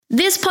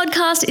This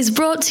podcast is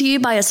brought to you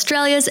by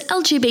Australia's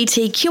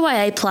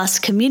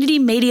LGBTQIA+ community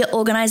media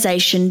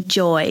organisation,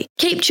 Joy.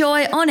 Keep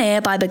Joy on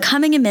air by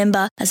becoming a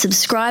member, a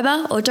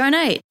subscriber or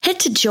donate. Head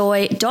to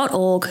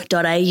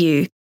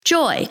joy.org.au.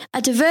 Joy,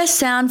 a diverse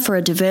sound for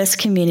a diverse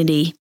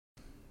community.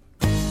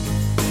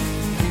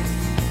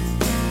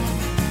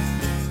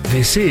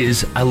 This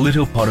is A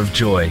Little Pot of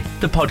Joy,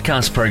 the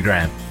podcast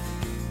program.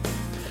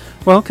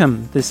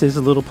 Welcome. This is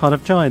A Little Pot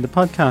of Joy, the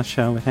podcast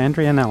show with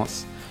Andrea and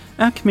Alice.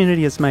 Our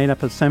community is made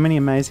up of so many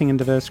amazing and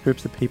diverse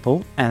groups of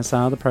people, as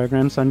are the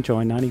programs on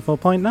Joy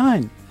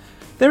 94.9.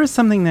 There is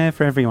something there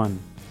for everyone.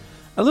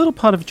 A Little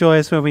Pot of Joy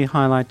is where we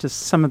highlight just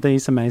some of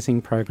these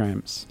amazing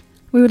programs.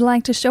 We would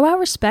like to show our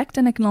respect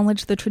and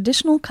acknowledge the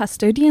traditional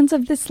custodians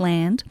of this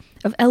land,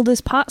 of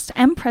elders past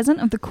and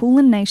present of the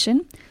Kulin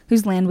Nation,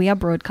 whose land we are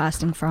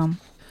broadcasting from.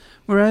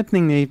 We're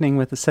opening the evening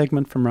with a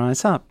segment from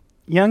Rise Up.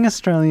 Young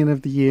Australian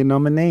of the Year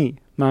nominee,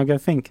 Margot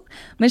Fink.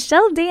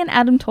 Michelle D and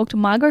Adam talked to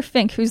Margot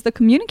Fink, who's the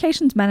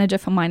communications manager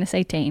for Minus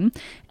 18,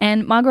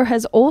 and Margot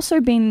has also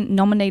been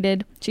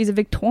nominated. She's a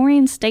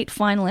Victorian state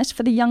finalist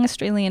for the Young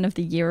Australian of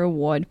the Year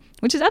award,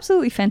 which is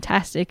absolutely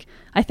fantastic.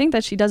 I think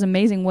that she does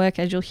amazing work,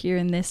 as you'll hear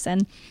in this,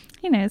 and,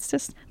 you know, it's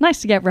just nice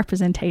to get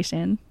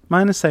representation.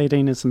 Minus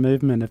 18 is a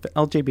movement of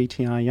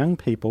LGBTI young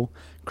people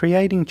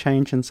creating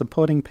change and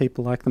supporting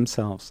people like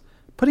themselves,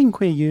 putting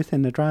queer youth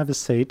in the driver's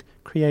seat,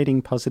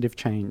 creating positive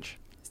change.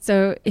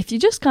 So if you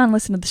just can't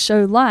listen to the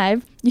show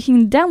live, you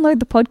can download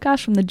the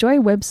podcast from the Joy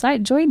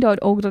website,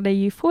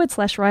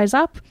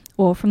 joy.org.au/riseup,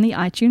 or from the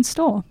iTunes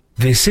store.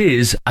 This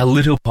is A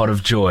Little Pot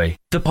of Joy,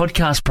 the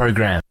podcast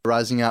program.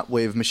 Rising up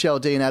with Michelle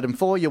D and Adam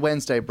for your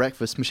Wednesday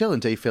breakfast. Michelle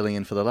and D filling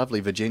in for the lovely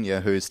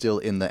Virginia, who is still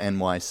in the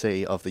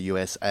NYC of the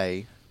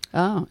USA.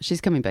 Oh,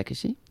 she's coming back, is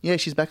she? Yeah,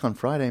 she's back on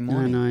Friday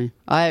morning. No.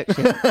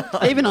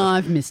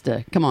 I've missed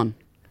her. Come on.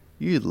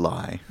 You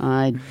lie.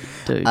 I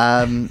do.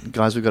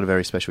 Guys, we've got a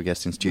very special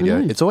guest in studio.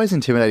 It's always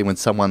intimidating when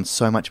someone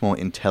so much more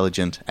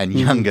intelligent and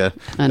younger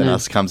than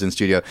us comes in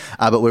studio.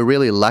 But we're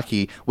really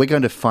lucky. We're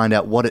going to find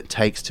out what it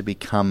takes to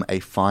become a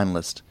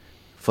finalist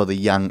for the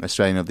Young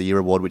Australian of the Year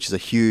award, which is a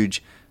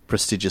huge,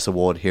 prestigious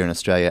award here in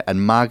Australia.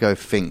 And Margot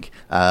Fink,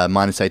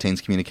 Minus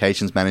 18's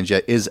communications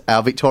manager, is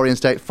our Victorian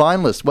State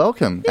finalist.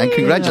 Welcome and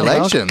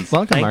congratulations.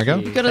 Welcome, Margot.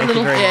 You've got a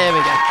little... There we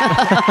go.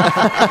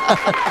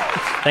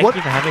 Thank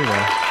you for having me.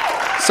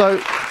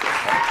 So,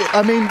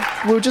 I mean,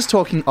 we were just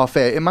talking off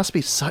air. It must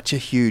be such a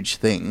huge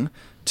thing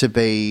to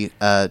be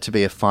a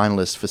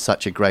finalist for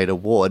such a great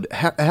award.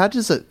 How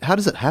does it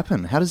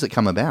happen? How does it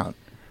come about?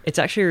 It's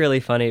actually really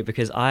funny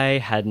because I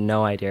had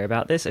no idea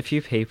about this. A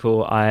few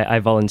people I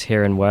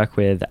volunteer and work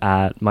with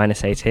at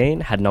Minus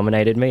 18 had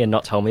nominated me and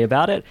not told me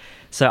about it.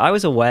 So I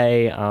was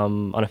away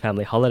on a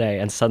family holiday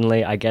and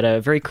suddenly I get a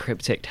very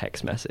cryptic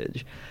text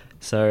message.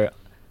 So,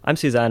 I'm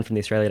Suzanne from the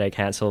Australia Day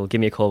Council. Give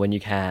me a call when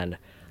you can.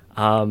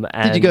 And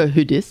did you go,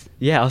 who dis?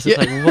 Yeah, I was just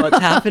like, what's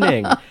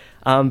happening?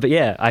 But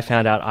yeah, I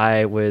found out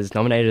I was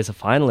nominated as a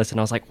finalist and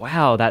I was like,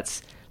 wow,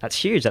 that's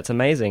huge. That's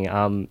amazing.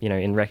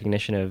 In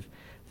recognition of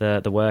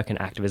the work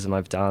and activism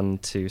I've done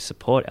to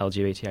support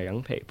LGBTI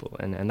young people.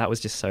 And that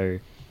was just so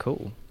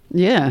cool.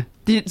 Yeah.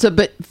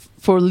 But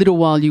for a little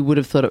while you would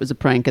have thought it was a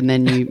prank and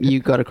then you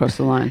got across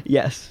the line.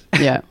 Yes.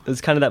 Yeah. It was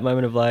kind of that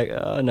moment of like,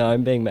 oh no,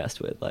 I'm being messed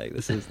with. Like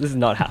this is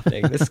not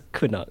happening. This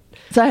could not.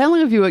 So how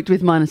long have you worked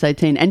with Minus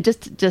 18? And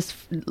just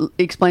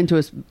explain to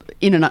us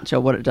in a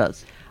nutshell what it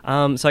does.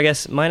 So I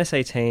guess Minus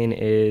 18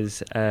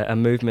 is a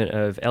movement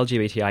of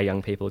LGBTI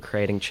young people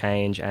creating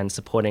change and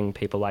supporting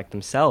people like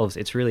themselves.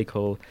 It's really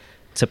cool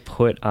to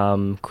put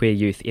queer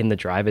youth in the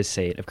driver's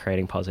seat of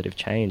creating positive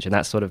change. And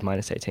that's sort of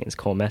Minus 18's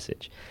core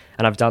message.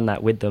 And I've done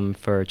that with them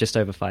for just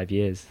over 5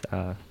 years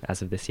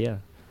as of this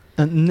year.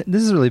 And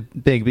this is really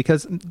big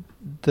because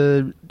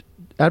the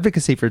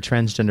advocacy for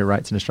transgender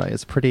rights in Australia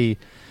is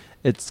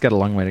it's got a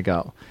long way to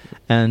go.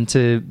 And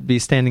to be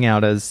standing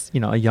out as,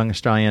 a young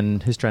Australian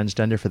who's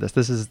transgender for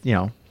this is,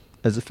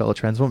 as a fellow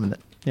trans woman, that,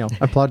 I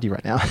applaud you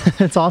right now.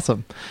 It's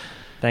awesome.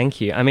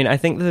 Thank you. I mean, I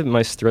think the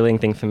most thrilling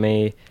thing for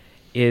me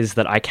is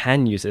that I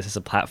can use this as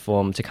a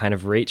platform to kind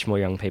of reach more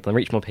young people and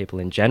reach more people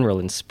in general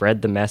and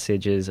spread the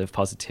messages of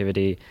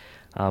positivity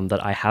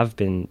that I have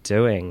been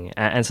doing.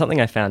 And something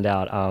I found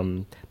out,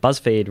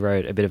 BuzzFeed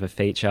wrote a bit of a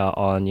feature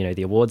on,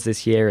 the awards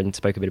this year and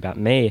spoke a bit about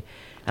me.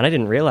 And I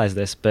didn't realize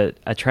this, but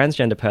a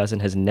transgender person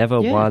has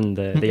never won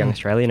the Young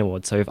Australian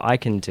Award. So if I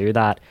can do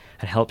that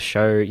and help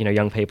show,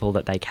 young people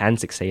that they can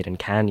succeed and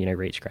can,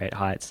 reach great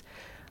heights,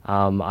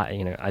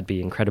 I'd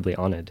be incredibly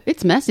honoured.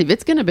 It's massive.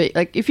 It's going to be,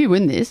 like, if you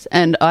win this,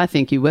 and I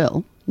think you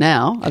will,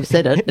 now, I've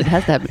said it, it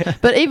has to happen.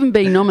 But even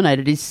being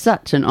nominated is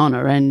such an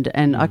honour, and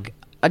I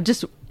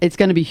just, it's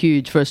going to be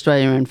huge for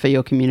Australia and for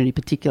your community,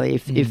 particularly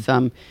if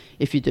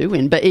you do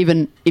win. But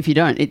even if you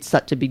don't, it's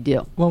such a big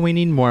deal. Well, we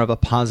need more of a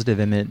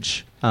positive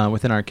image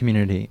within our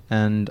community,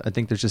 and I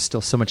think there's just still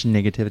so much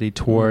negativity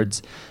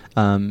towards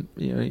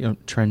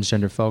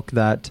transgender folk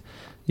that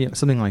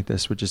something like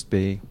this would just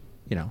be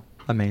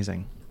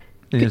amazing.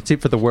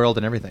 For the world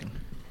and everything.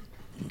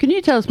 Can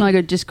you tell us,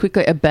 Margot, just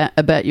quickly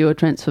about your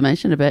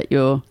transformation, about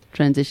your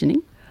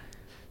transitioning?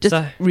 Just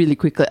really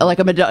quickly. Like,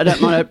 I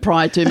don't want to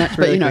pry too much,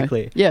 but,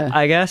 quickly. Yeah.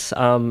 I guess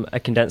a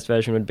condensed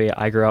version would be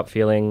I grew up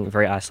feeling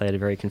very isolated,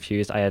 very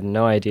confused. I had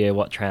no idea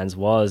what trans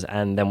was.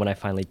 And then when I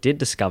finally did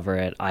discover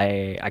it,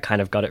 I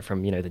kind of got it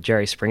from, the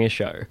Jerry Springer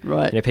show.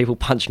 Right. People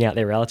punching out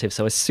their relatives.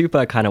 So a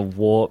super kind of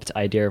warped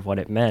idea of what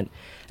it meant.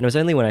 And it was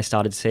only when I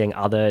started seeing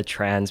other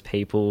trans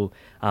people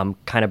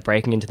kind of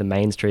breaking into the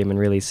mainstream and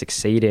really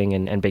succeeding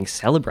and being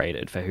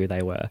celebrated for who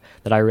they were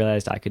that I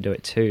realized I could do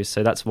it too.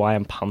 So that's why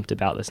I'm pumped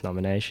about this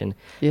nomination.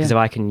 Because if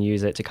I can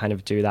use it to kind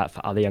of do that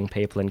for other young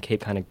people and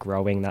keep kind of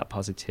growing that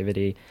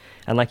positivity.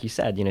 And like you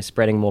said,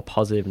 spreading more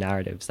positive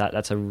narratives,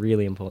 that's a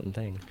really important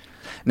thing.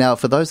 Now,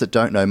 for those that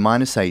don't know,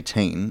 minus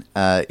 18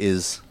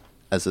 is,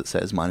 as it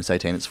says, minus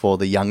 18, it's for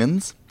the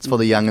young'uns. It's for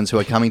the young'uns who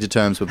are coming to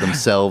terms with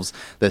themselves,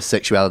 their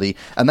sexuality.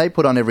 And they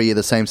put on every year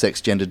the same-sex,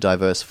 gender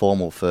diverse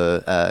formal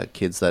for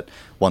kids that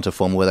want a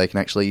formal where they can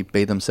actually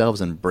be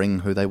themselves and bring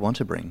who they want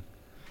to bring,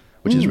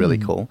 which is really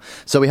cool.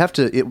 So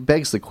it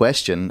begs the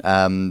question,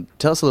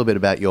 tell us a little bit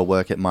about your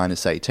work at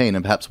minus 18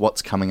 and perhaps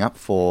what's coming up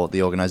for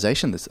the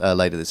organisation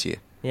later this year.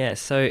 Yeah,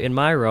 so in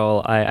my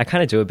role, I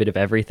kind of do a bit of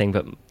everything,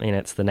 but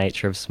it's the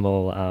nature of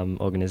small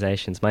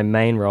organizations. My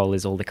main role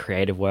is all the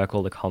creative work,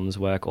 all the comms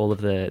work, all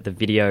of the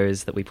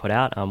videos that we put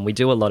out. We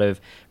do a lot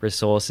of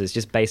resources,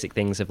 just basic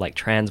things of like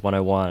Trans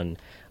 101,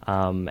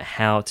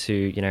 how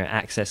to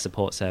access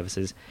support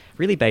services,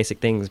 really basic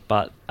things,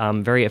 but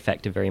very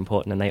effective, very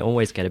important, and they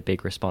always get a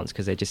big response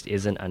because there just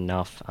isn't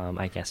enough,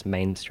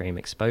 mainstream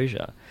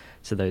exposure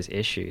to those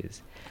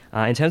issues.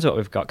 In terms of what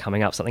we've got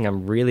coming up, something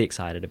I'm really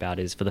excited about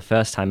is for the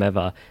first time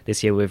ever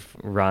this year we've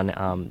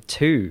run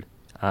 2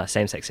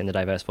 same-sex gender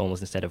diverse formals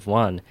instead of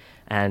 1.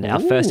 And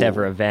our first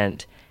ever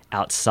event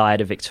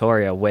outside of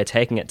Victoria, we're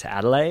taking it to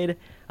Adelaide.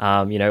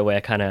 We're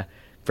kind of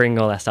bringing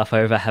all our stuff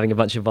over, having a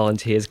bunch of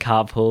volunteers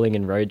carpooling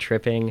and road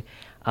tripping.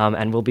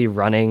 And we'll be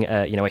running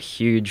a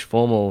huge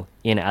formal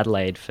in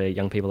Adelaide for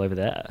young people over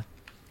there.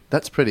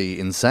 That's pretty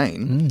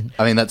insane.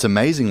 I mean, that's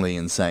amazingly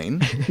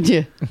insane.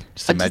 Yeah.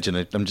 Just imagine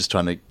it. I'm just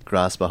trying to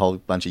grasp a whole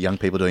bunch of young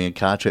people doing a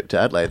car trip to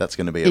Adelaide. That's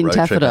going to be a road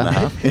trip and a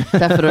half.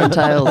 Taffeta and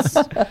Tails.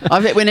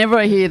 Whenever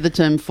I hear the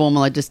term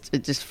formal, it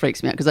just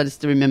freaks me out because I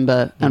just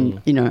remember,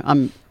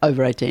 I'm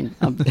over 18.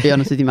 I'll be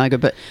honest with you, Margot,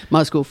 but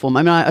my school form,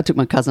 I took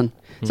my cousin.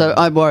 So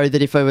I worry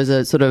that if I was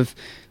a sort of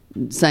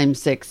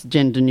same-sex,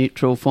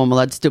 gender-neutral formal,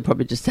 I'd still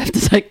probably just have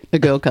to take a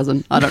girl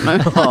cousin. I don't know.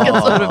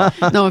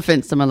 No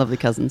offence to my lovely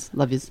cousins.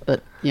 Love yous.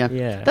 But,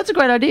 yeah. That's a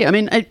great idea. I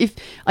mean,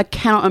 I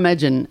cannot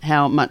imagine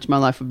how much my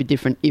life would be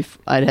different if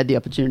I'd had the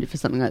opportunity for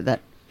something like that.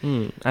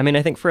 I mean,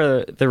 I think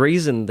for the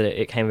reason that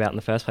it came about in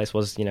the first place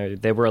was,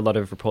 there were a lot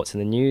of reports in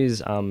the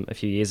news a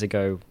few years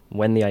ago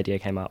when the idea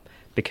came up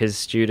because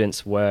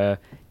students were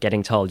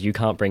getting told, you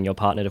can't bring your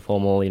partner to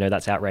formal,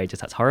 that's outrageous,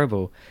 that's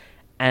horrible.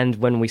 And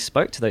when we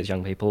spoke to those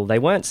young people, they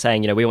weren't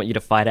saying, we want you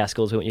to fight our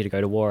schools, we want you to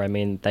go to war. I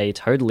mean, they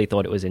totally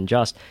thought it was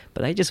unjust,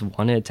 but they just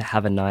wanted to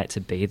have a night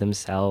to be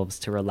themselves,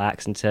 to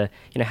relax and to,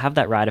 have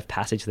that rite of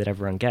passage that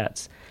everyone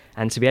gets.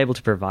 And to be able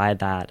to provide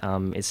that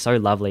is so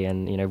lovely.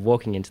 And,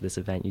 walking into this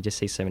event, you just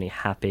see so many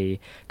happy,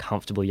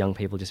 comfortable young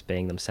people just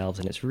being themselves.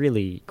 And it's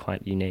really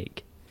quite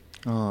unique.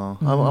 Oh,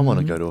 I want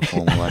to go to a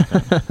formal like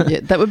that.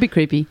 Yeah, that would be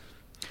creepy.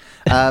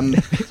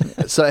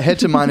 So head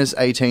to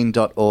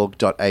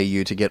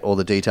minus18.org.au to get all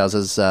the details.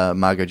 As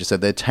Margot just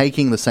said, they're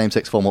taking the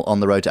same-sex formal on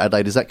the road to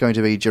Adelaide. Is that going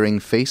to be during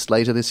Feast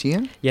later this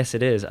year? Yes,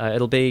 it is.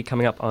 It'll be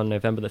coming up on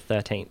November the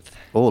 13th.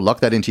 Oh, lock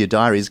that into your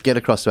diaries. Get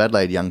across to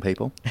Adelaide, young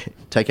people.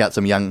 Take out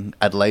some young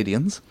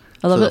Adelaideans.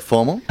 I love it.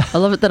 Formal. I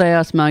love it that I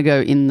asked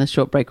Margot in the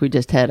short break we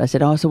just had. I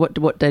said, so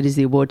what date is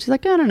the award? She's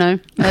like, I don't know.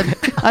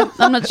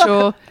 I'm not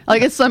sure.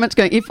 Like, it's so much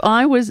going. If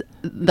I was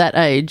that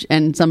age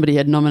and somebody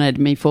had nominated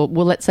me for,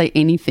 let's say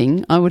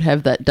anything, I would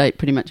have that date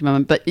pretty much in my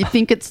mind. But you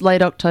think it's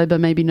late October,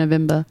 maybe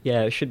November?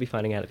 Yeah, we should be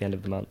finding out at the end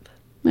of the month.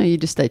 No, you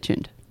just stay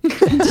tuned.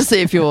 To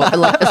see if you're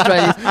like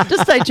Australia's.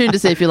 Just stay tuned to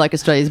see if you're like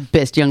Australia's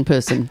best young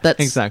person.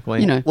 That's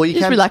exactly. Well, you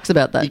just relax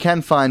about that. You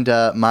can find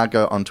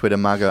Margot on Twitter,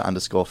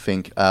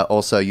 Margot_Fink.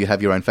 Also, you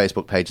have your own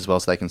Facebook page as well,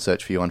 so they can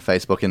search for you on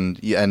Facebook.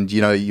 And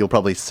you'll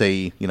probably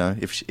see,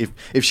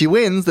 if she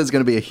wins, there's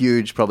going to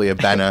be probably a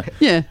banner.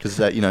 Yeah.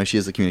 Because she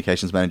is the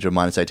communications manager of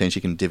minus 18. She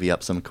can divvy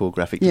up some cool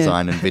graphic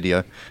design and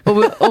video.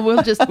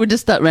 We'll just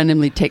start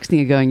randomly texting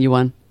her going, you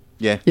won.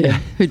 Yeah.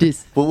 Who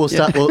dis? Well, we'll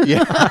start. We'll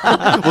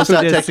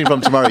start texting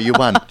from tomorrow. You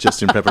won,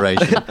 just in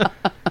preparation.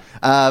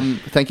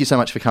 Thank you so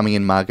much for coming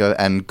in, Margot,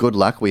 and good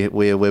luck.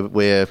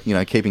 We're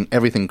keeping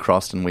everything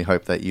crossed, and we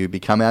hope that you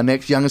become our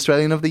next Young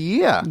Australian of the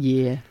Year.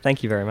 Yeah.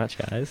 Thank you very much,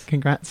 guys.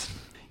 Congrats.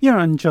 You're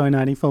on Joy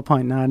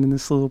 94.9 in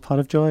this little pot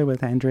of joy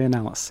with Andrea and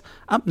Alice.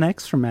 Up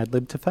next from Ad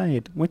Lib to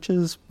Fade,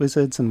 Witches,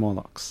 Wizards and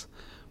Warlocks.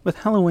 With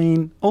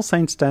Halloween, All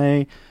Saints'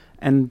 Day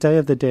and Day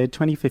of the Dead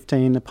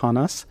 2015 upon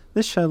us,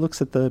 this show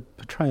looks at the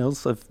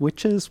portrayals of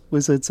witches,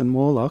 wizards and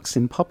warlocks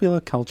in popular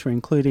culture,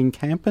 including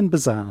camp and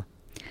bizarre.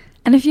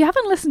 And if you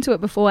haven't listened to it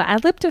before,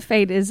 Ad Lib to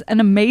Fade is an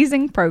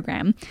amazing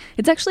program.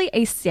 It's actually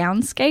a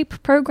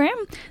soundscape program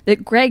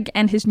that Greg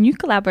and his new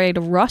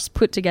collaborator Ross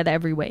put together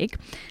every week.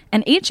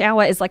 And each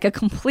hour is like a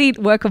complete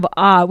work of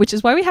art, which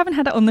is why we haven't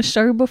had it on the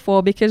show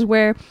before, because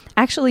we're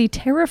actually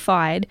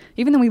terrified,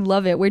 even though we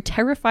love it, we're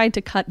terrified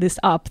to cut this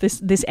up,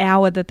 this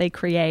hour that they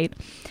create.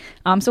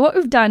 So what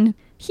we've done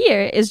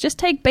here is just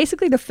take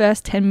basically the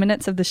first 10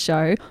 minutes of the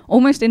show,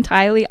 almost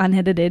entirely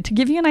unedited, to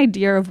give you an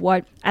idea of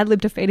what Ad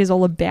Lib to Fade is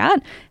all about,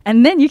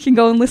 and then you can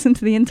go and listen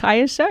to the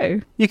entire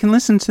show. You can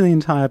listen to the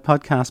entire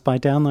podcast by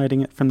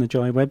downloading it from the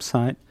Joy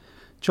website,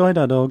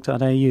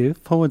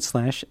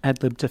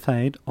 joy.org.au/Ad Lib to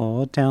Fade,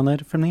 or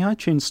download it from the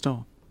iTunes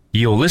store.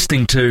 You're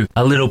listening to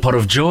A Little Pot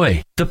of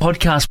Joy, the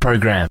podcast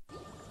program.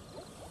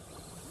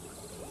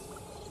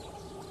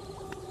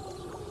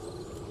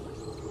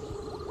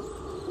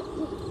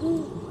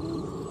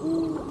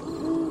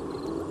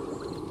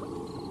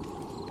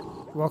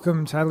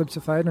 Welcome to Ad Lib to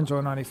Fade on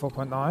Joy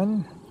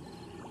 94.9.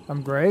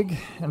 I'm Greg,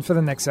 and for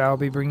the next hour I'll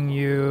be bringing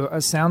you a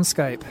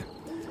soundscape,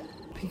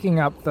 picking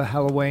up the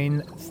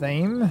Halloween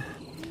theme,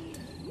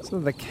 sort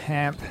of the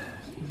camp,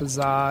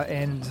 bizarre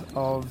end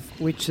of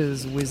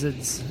witches,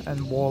 wizards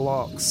and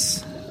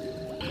warlocks.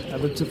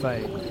 Ad Lib to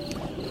Fade.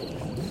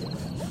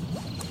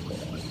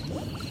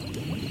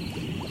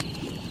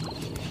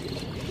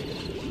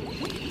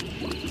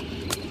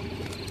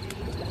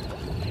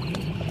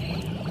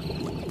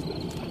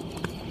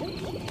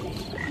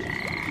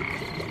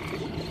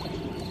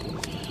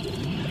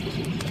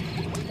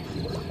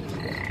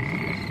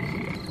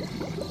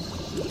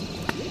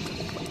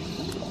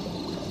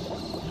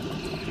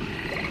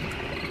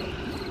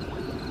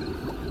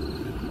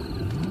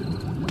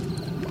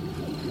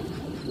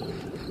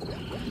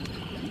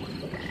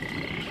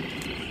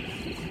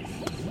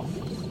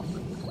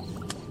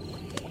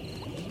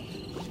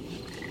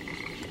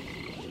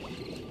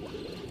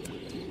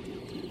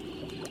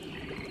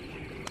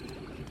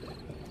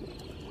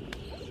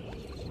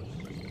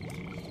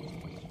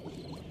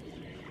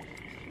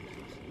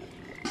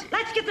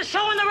 Let's get the show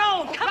on the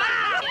road. Come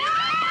on!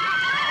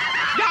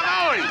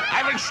 Jawohl!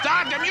 I will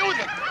start the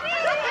music.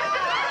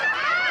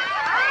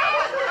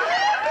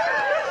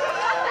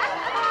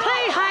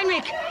 Play,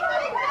 Heinrich.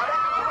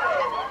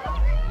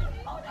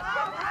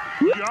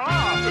 Ja,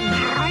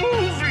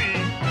 groovy.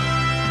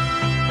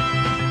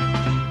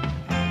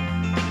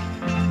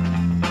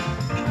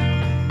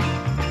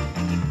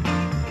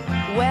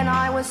 When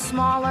I was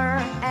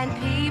smaller and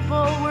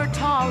people were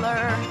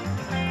taller,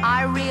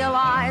 I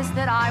realized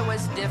that I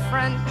was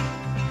different.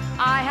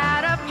 I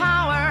had a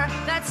power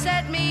that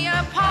set me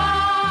apart.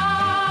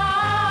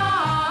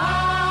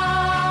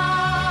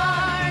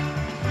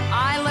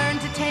 I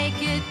learned to take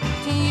it,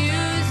 to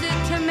use it,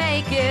 to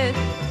make it.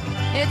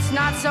 It's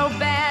not so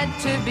bad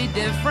to be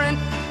different,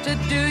 to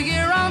do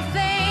your own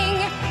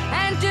thing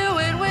and do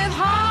it with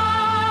heart.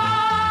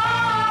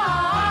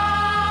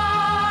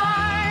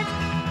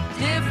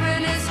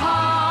 Different is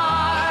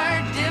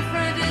hard,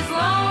 different is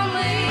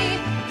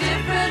lonely,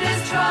 different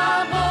is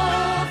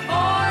trouble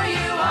for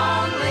you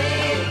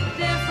only.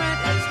 Different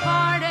is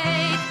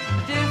heartache,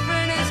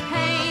 different is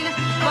pain,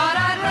 but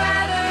I'd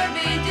rather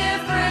be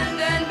different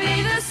than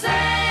be the same.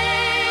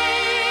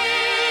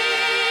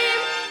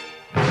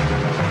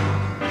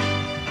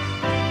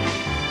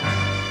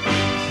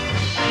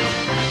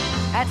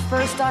 At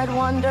first I'd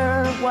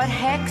wonder what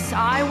hex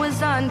I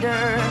was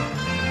under.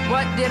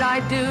 What did I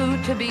do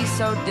to be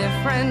so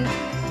different?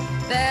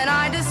 Then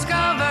I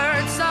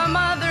discovered some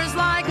others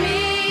like me.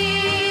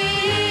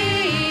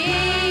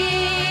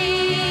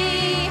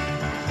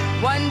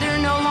 Wonder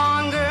no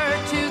longer,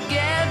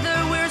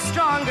 together we're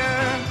stronger.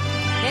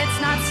 It's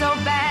not so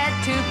bad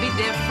to be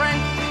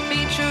different.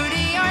 Be true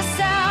to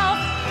yourself,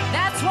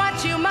 that's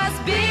what you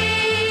must be.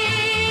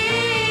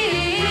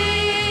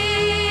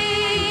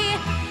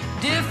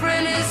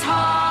 Different is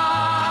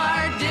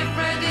hard,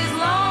 different is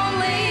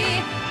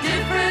lonely,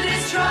 different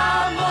is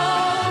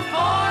trouble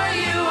for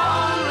you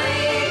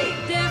only.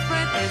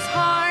 Different is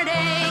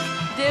heartache,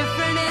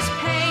 different is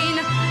pain,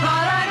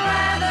 but I'd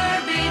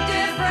rather be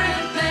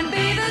different than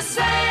be the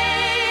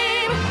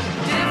same.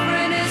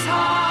 Different is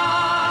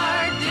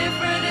hard,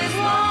 different is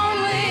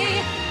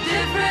lonely,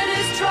 different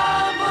is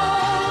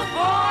trouble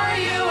for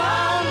you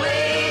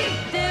only.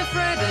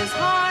 Different is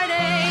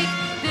heartache,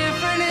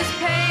 different is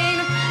pain,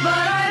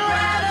 but I'd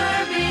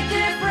rather be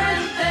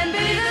different than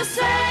be the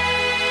same.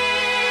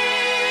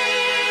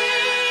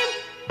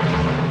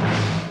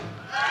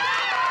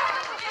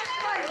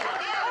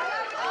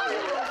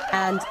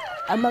 And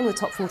among the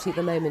top 40 at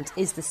the moment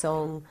is the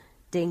song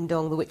Ding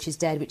Dong, The Witch is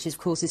Dead, which of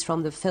course is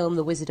from the film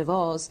The Wizard of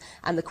Oz.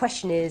 And the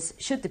question is,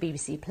 should the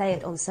BBC play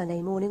it on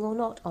Sunday morning or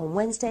not? On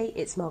Wednesday,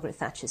 it's Margaret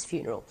Thatcher's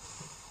funeral.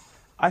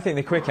 I think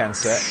the quick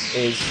answer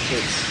is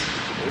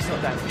it's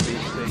not down to the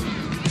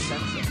BBC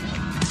censor.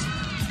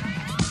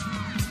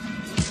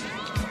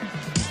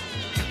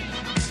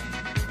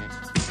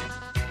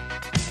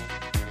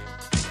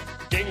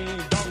 Ding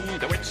dong,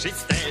 the witch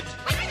is dead.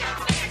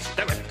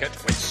 The wicked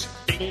witch.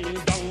 Ding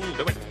dong,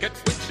 the wicked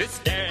witch is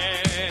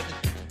dead.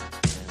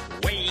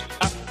 Wake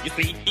you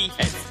sleepy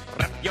heads.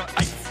 Wrap your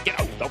eyes, get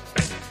out of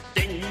bed.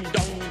 Ding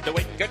dong, the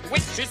wicked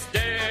witch is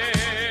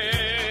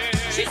dead.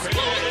 She's gone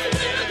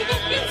where the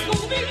goblins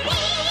moving,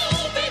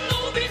 moving,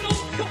 moving,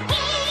 moving.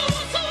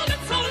 Oh, so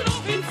let's all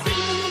love and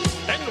sing.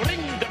 Then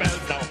ring the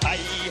bells now,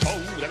 hi-ho,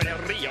 the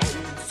merry-o.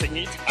 Sing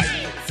it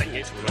high, sing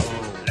it low.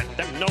 Let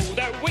them know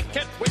the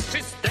wicked witch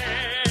is dead.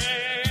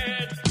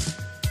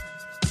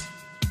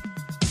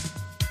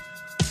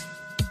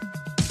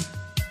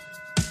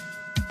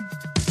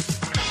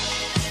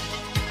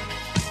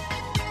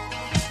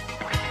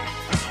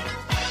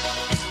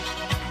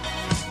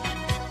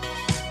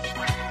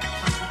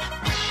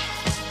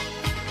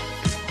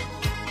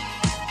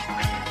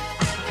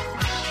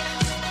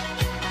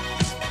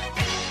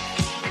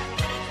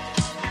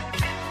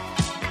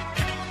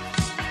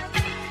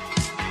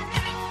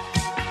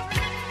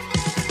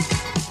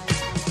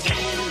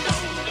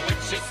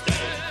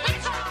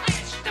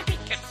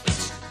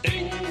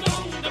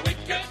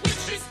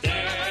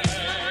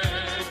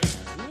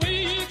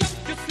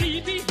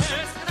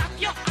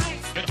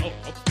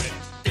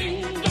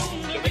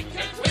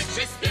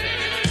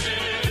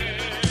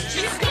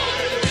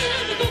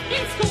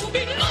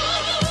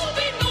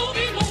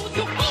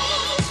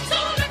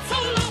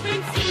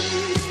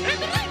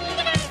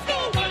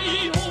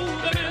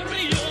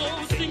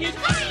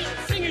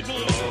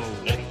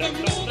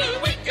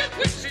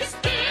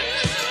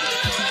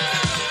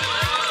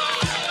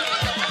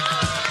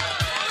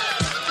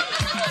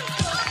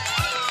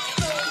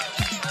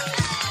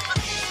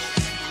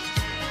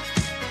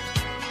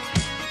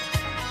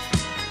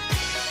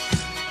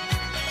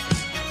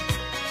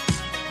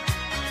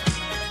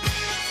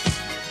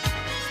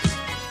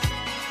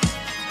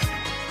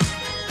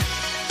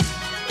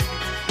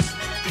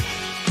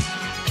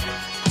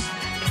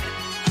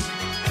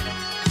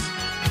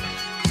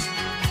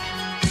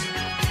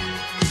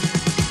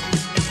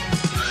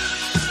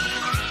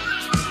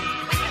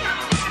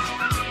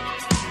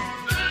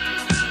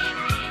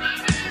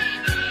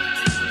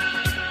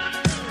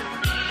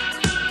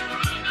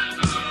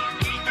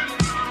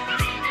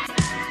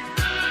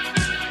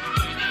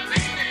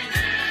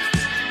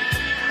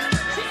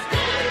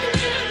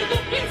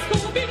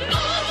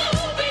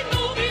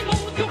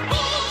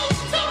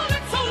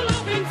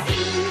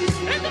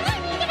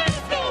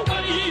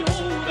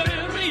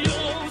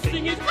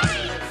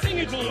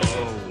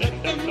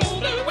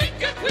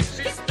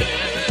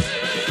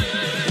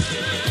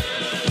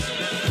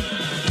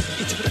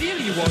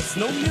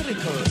 No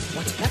miracle.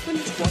 What happened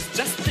was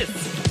just this.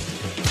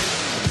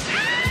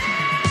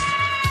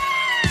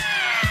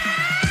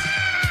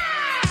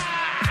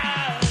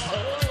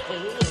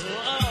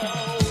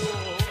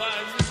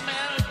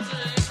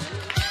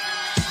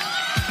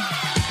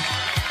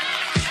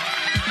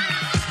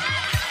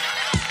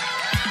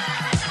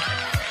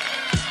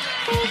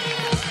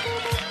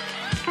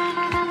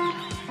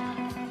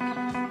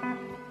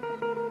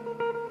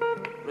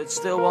 It's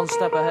still one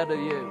step ahead of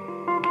you.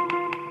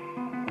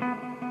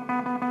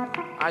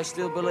 I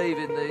still believe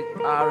in the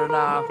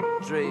R&R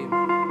dream.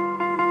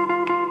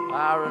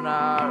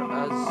 R&R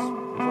as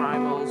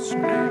primal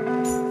scream.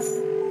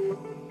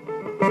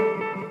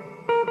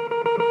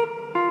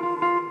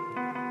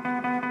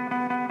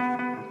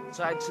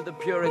 Tied to the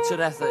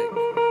Puritan ethic,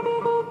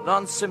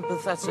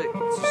 non-sympathetic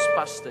to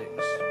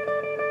spastics.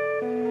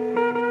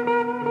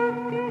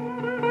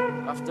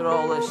 After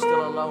all this,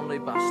 still a lonely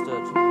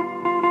bastard.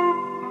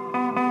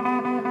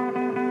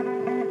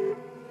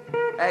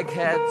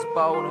 Eggheads,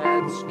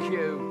 boneheads,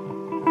 queued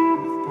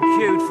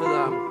for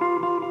them.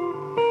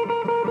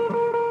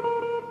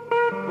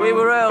 We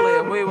were early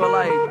and we were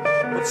late,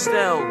 but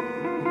still,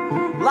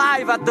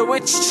 live at the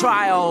witch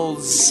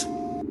trials.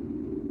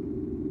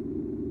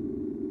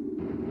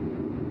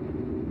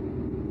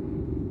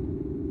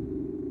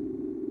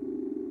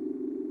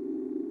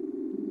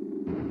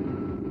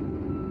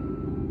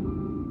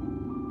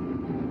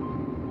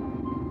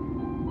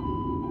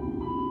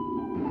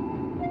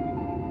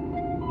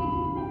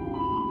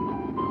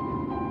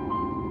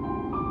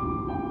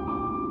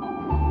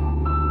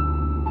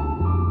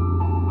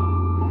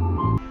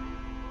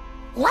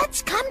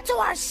 Let's come to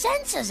our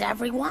senses,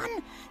 everyone.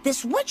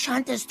 This witch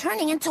hunt is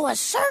turning into a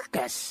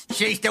circus.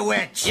 She's the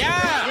witch. Yeah,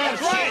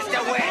 that's right. She's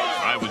the witch.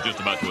 I was just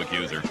about to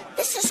accuse her.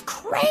 This is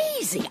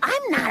crazy.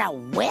 I'm not a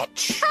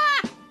witch.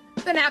 Ha!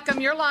 Then how come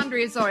your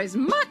laundry is always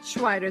much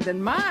whiter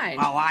than mine?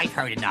 Oh, I've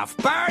heard enough.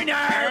 Burn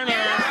her! Burn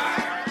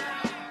her!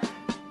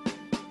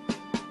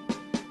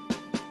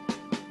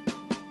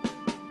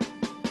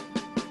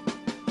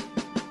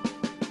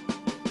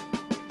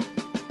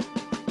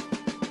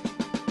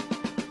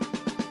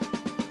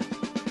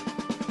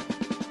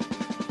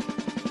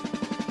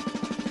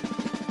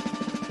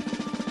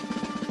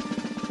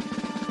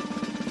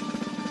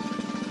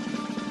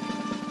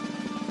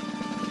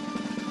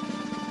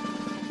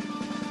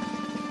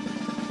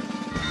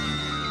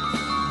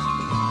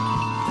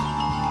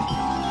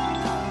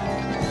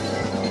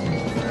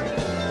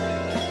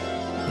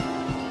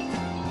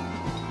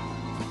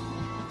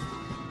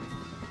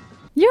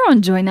 You're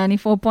on Joy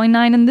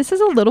 94.9 and this is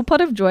A Little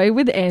Pot of Joy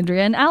with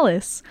Andrea and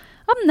Alice.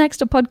 Up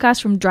next, a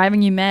podcast from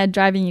Driving You Mad,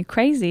 Driving You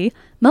Crazy,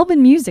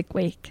 Melbourne Music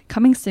Week,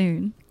 coming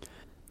soon.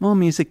 More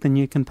music than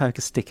you can poke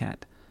a stick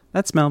at.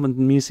 That's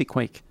Melbourne Music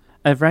Week.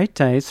 Over 8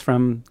 days,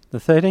 from the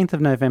 13th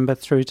of November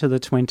through to the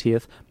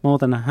 20th, more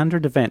than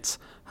 100 events,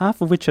 half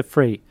of which are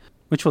free,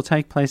 which will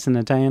take place in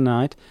a day and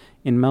night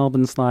in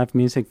Melbourne's live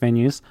music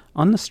venues,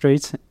 on the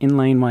streets, in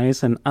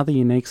laneways and other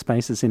unique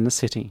spaces in the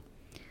city.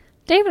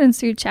 David and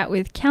Sue chat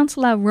with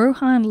Councillor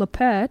Rohan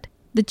Lepert,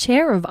 the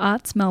Chair of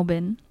Arts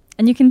Melbourne.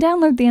 And you can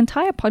download the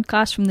entire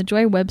podcast from the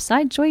Joy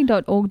website,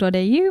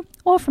 joy.org.au,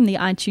 or from the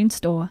iTunes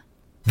Store.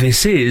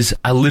 This is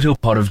A Little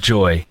Pot of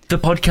Joy, the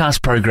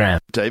podcast program.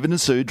 David and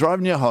Sue,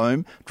 driving you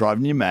home,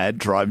 driving you mad,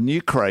 driving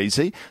you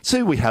crazy.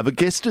 Sue, we have a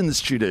guest in the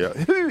studio.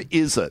 Who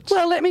is it?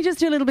 Well, let me just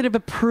do a little bit of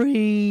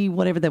a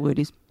whatever that word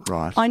is.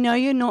 Right. I know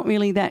you're not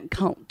really that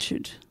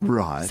cultured.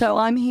 Right. So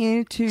I'm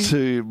here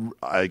to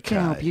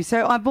help you.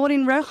 So I brought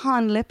in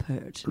Rohan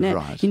Lepert. Now,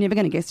 Right. you're never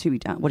going to guess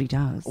what he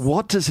does.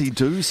 What does he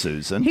do,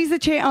 Susan? He's the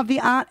chair of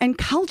the Art and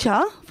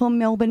Culture for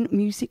Melbourne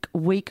Music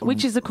Week,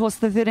 which is, of course,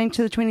 the 13th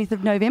to the 20th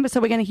of November. So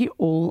we're going to hear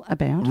all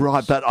about it.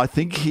 Right, but I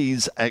think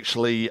he's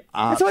actually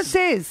That's what it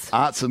says.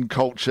 arts and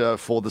culture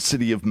for the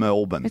city of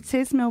Melbourne. It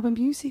says Melbourne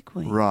Music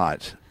Week.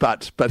 Right,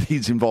 but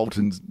he's involved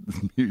in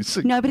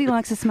music. Nobody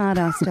likes a smart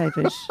ass,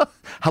 David.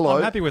 Hello.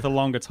 I'm happy with a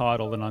longer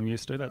title than I'm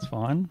used to. That's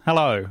fine.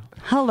 Hello.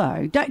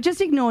 Hello. Don't just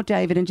ignore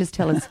David and just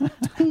tell us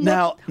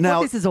now,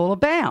 what this is all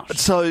about.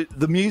 So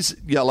the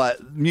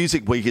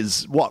Music Week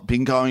is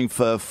been going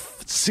for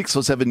 6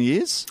 or 7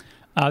 years?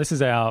 This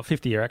is our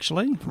 5th year,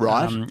 actually.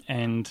 Right.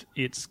 And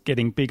it's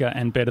getting bigger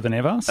and better than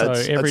ever. So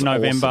That's every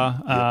November,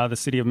 awesome. the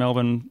City of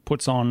Melbourne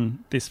puts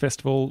on this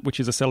festival, which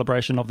is a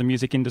celebration of the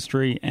music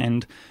industry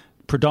and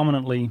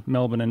predominantly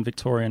Melbourne and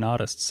Victorian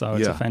artists. So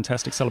it's a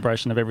fantastic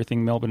celebration of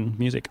everything Melbourne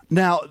music.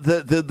 Now,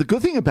 the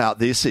good thing about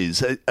this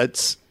is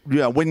it's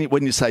when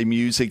you say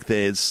music,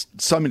 there's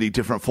so many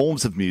different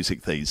forms of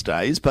music these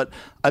days, but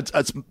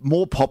it's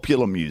more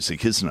popular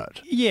music, isn't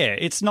it? Yeah,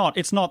 it's not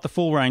the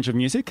full range of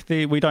music.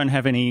 We don't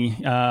have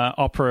any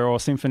opera or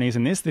symphonies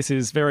in this. This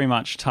is very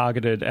much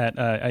targeted at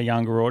a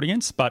younger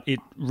audience, but it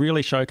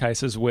really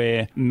showcases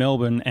where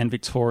Melbourne and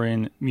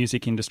Victorian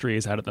music industry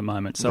is at the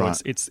moment. So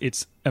Right.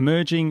 it's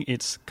emerging,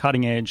 it's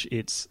cutting edge,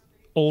 it's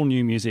all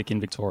new music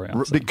in Victoria.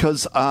 So.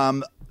 Because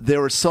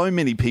there are so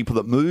many people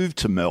that move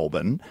to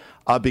Melbourne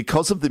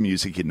because of the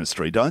music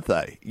industry, don't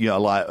they?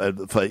 Like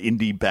for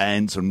indie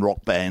bands and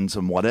rock bands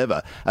and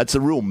whatever. It's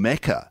a real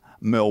mecca,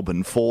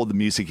 Melbourne, for the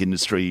music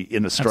industry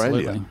in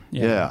Australia. Absolutely,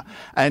 yeah.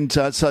 And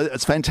so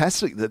it's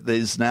fantastic that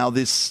there's now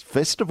this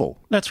festival.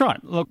 That's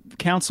right. Look,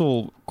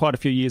 Council quite a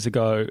few years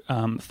ago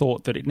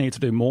thought that it needed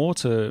to do more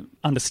to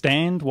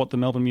understand what the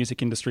Melbourne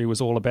music industry was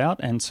all about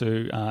and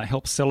to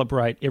help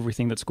celebrate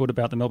everything that's good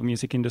about the Melbourne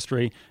music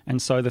industry. And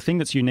so the thing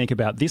that's unique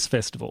about this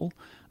festival,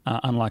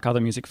 unlike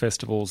other music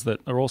festivals that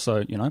are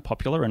also,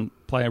 popular and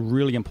play a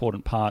really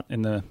important part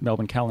in the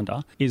Melbourne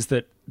calendar, is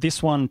that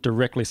this one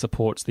directly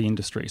supports the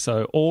industry.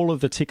 So all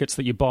of the tickets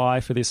that you buy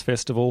for this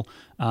festival,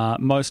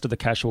 most of the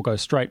cash will go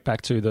straight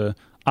back to the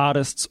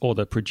artists or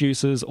the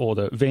producers or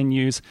the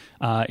venues.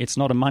 It's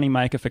not a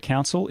moneymaker for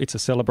Council. It's a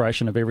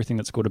celebration of everything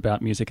that's good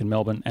about music in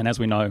Melbourne. And as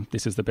we know,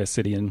 this is the best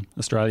city in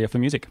Australia for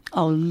music.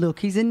 Oh, look,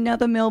 he's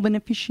another Melbourne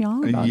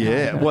aficionado.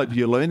 Yeah, well,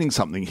 you're learning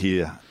something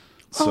here,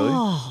 Sue,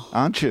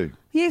 aren't you?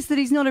 Yes, that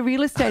he's not a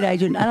real estate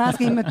agent and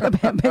asking him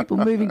about people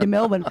moving to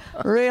Melbourne.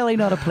 Really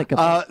not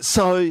applicable.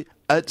 So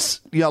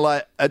it's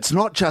it's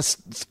not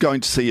just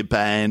going to see a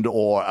band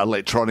or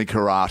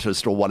electronica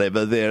artist or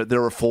whatever.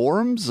 There are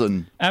forums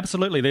and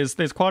absolutely.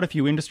 There's quite a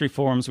few industry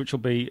forums which will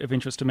be of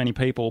interest to many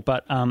people.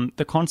 But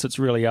the concerts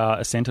really are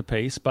a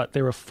centrepiece. But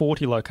there are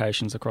 40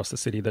 locations across the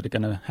city that are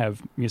going to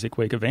have Music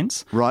Week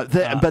events. Right,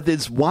 but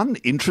there's one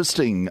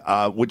interesting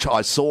which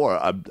I saw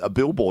a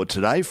billboard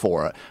today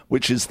for it,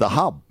 which is the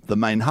hub, the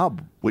main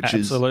hub, which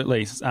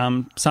absolutely.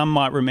 Some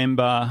might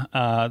remember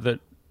that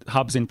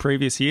hubs in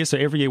previous years. So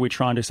every year we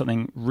try and do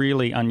something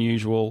really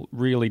unusual,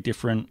 really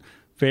different,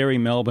 very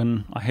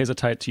Melbourne. I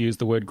hesitate to use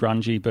the word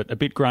grungy, but a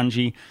bit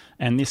grungy.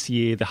 And this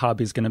year the hub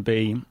is going to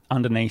be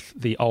underneath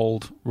the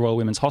old Royal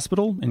Women's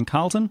Hospital in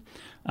Carlton.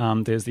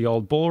 There's the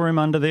old ballroom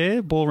under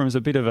there. Ballroom's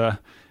a bit of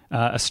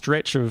a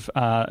stretch of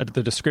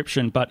the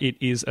description, but it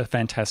is a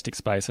fantastic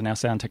space, and our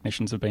sound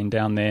technicians have been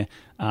down there,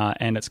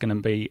 and it's going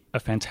to be a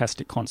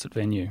fantastic concert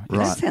venue.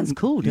 Right. That sounds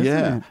cool, doesn't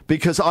it?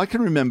 Because I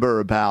can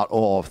remember about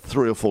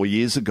 3 or 4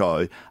 years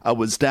ago, I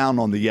was down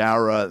on the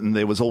Yarra and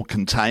there was all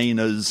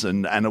containers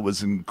and it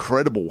was an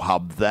incredible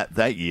hub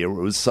that year.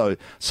 It was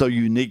so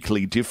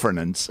uniquely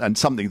different and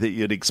something that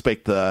you'd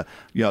expect the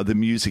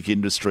music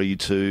industry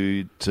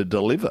to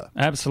deliver.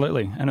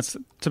 Absolutely, and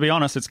to be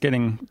honest, it's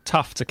getting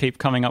tough to keep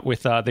coming up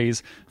with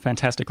these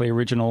fantastically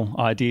original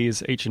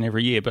ideas each and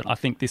every year. But I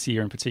think this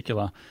year in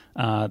particular,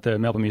 the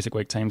Melbourne Music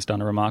Week team's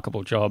done a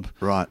remarkable job.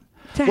 Right.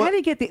 So how do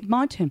you get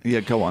my turn?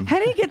 Yeah, go on. How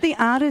do you get the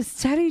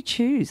artists? How do you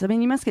choose? I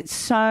mean, you must get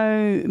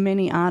so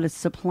many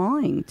artists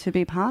applying to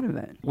be part of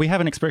it. We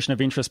have an expression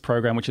of interest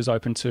program which is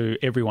open to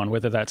everyone,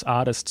 whether that's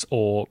artists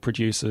or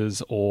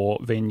producers or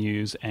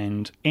venues,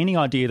 and any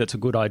idea that's a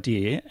good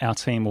idea, our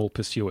team will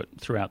pursue it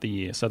throughout the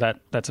year. So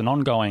that's an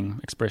ongoing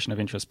expression of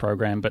interest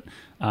program, but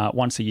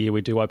once a year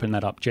we do open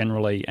that up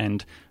generally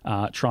and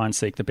try and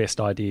seek the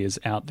best ideas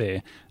out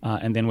there.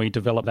 And then we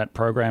develop that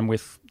program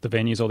with the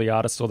venues or the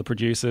artists or the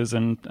producers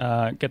and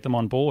get them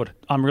on board.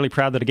 I'm really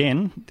proud that,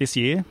 again, this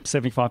year,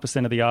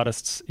 75% of the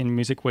artists in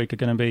Music Week are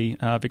going to be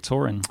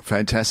Victorian.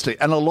 Fantastic.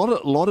 And a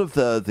lot of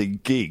the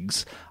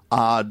gigs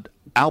are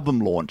album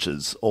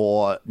launches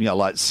or,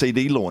 like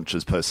CD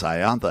launches per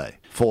se, aren't they?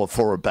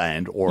 For a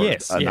band or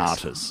an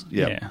artist.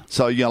 Yeah.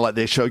 So, like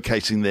they're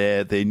showcasing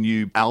their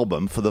new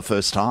album for the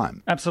first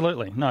time.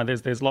 Absolutely. No,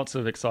 there's lots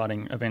of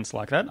exciting events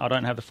like that. I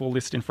don't have the full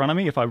list in front of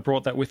me. If I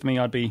brought that with me,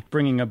 I'd be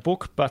bringing a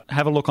book, but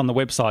have a look on the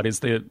website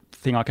is the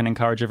thing I can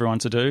encourage everyone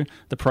to do.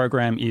 The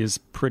program is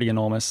pretty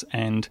enormous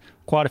and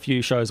quite a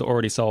few shows are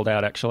already sold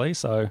out, actually,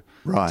 so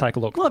take a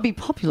look. Well, it'd be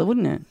popular,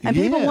 wouldn't it? And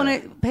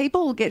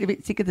people get a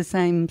bit sick of the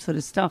same sort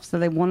of stuff, so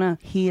they want to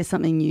hear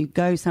something new,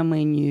 go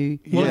somewhere new.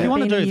 Well, if you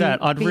want to do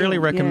that, I'd really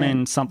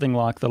recommend something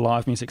like the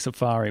Live Music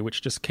Safari,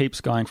 which just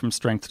keeps going from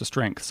strength to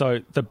strength.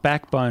 So the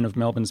backbone of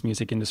Melbourne's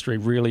music industry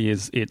really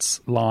is its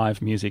live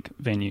music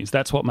venues.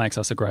 That's what makes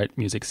us a great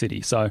music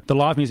city. So the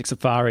Live Music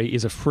Safari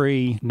is a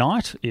free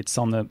night. It's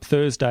on the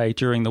Thursday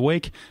during the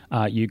week.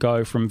 You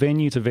go from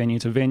venue to venue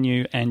to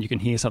venue, and you can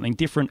hear something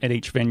different at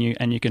each venue,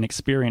 and you can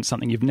experience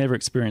something you've never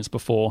experienced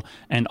before.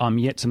 And I'm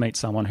yet to meet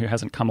someone who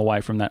hasn't come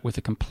away from that with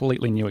a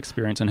completely new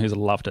experience and who's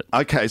loved it.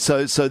 Okay,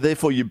 so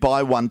therefore you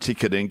buy one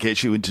ticket and it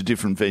gets you into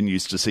different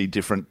venues to see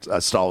different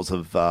styles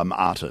of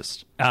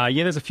artists.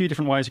 There's a few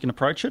different ways you can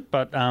approach it,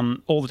 but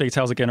all the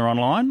details again are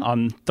online.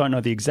 I don't know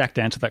the exact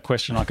answer to that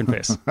question, I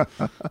confess.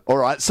 All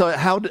right, so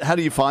how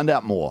do you find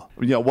out more?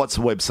 What's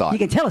the website? You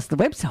can tell us the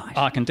website.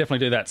 I can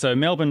definitely do that. So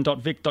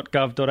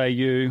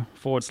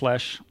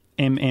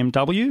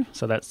melbourne.vic.gov.au/MMW,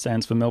 so that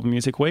stands for Melbourne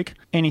Music Week.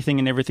 Anything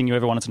and everything you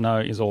ever wanted to know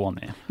is all on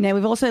there. Now,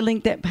 we've also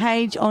linked that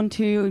page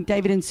onto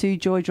David and Sue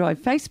Joy Drive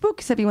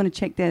Facebook, so if you want to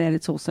check that out,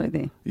 it's also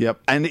there. Yep.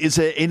 And is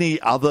there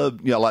any other,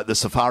 like the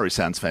Safari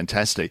sounds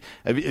fantastic.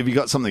 Have you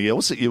got something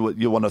else that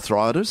you want to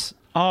throw at us?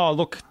 Oh,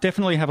 look,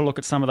 definitely have a look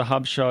at some of the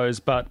hub shows,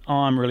 but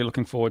I'm really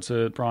looking forward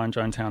to Brian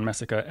Jonestown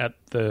Massacre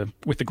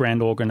with the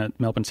grand organ at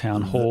Melbourne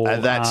Town Hall.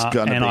 That's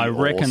going to be And I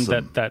reckon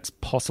awesome. that's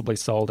possibly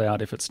sold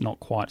out if it's not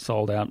quite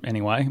sold out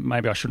anyway.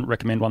 Maybe I shouldn't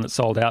recommend one that's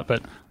sold out,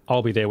 but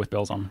I'll be there with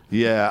bells on.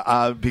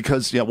 Yeah,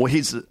 because,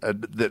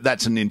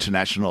 that's an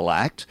international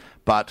act.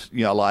 But, in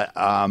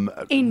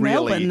really,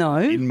 Melbourne, though.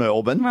 In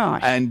Melbourne.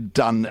 Right. And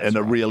done in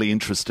a really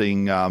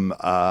interesting,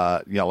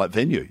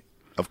 venue.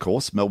 Of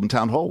course, Melbourne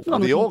Town Hall.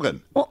 On the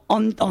organ.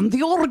 On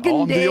the organ,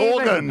 On David. the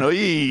organ.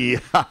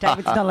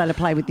 David's not allowed to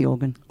play with the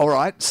organ. All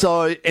right.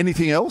 So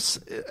anything else?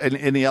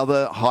 Any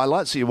other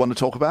highlights that you want to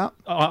talk about?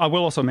 I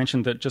will also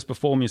mention that just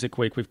before Music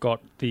Week, we've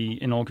got the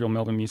inaugural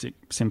Melbourne Music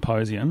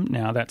Symposium.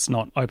 Now, that's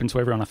not open to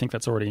everyone. I think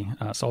that's already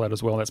sold out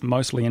as well. That's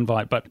mostly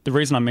invite. But the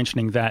reason I'm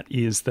mentioning that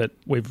is that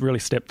we've really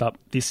stepped up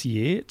this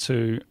year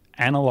to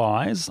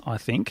analyse, I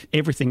think,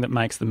 everything that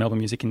makes the Melbourne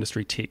music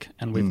industry tick.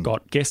 And we've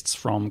got guests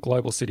from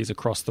global cities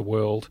across the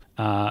world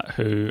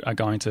who are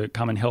going to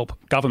come and help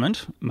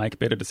government make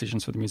better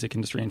decisions for the music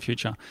industry in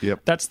future.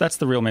 Yep. That's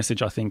the real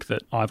message, I think,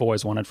 that I've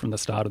always wanted from the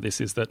start of this,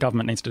 is that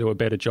government needs to do a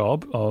better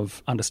job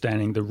of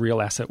understanding the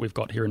real asset we've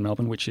got here in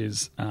Melbourne, which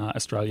is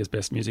Australia's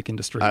best music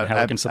industry and how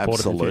we can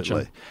support it in the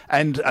future.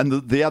 And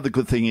the other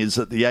good thing is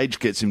that the Age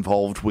gets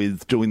involved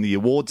with doing the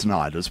awards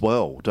night as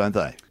well, don't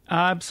they?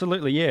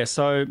 Absolutely, yeah.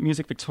 So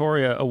Music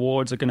Victoria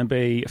Awards are going to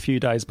be a few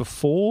days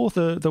before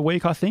the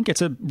week, I think.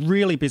 It's a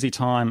really busy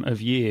time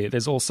of year.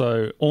 There's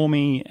also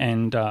AWMI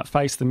and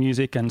Face the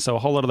Music, and so a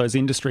whole lot of those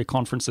industry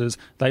conferences,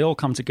 they all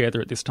come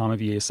together at this time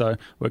of year. So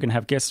we're going to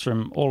have guests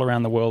from all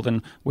around the world,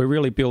 and we're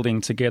really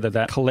building together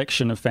that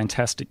collection of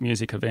fantastic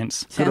music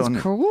events.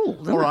 Sounds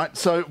cool. All right,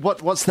 so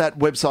what's that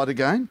website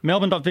again? Okay.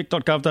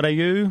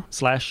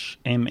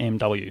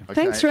 melbourne.vic.gov.au/MMW.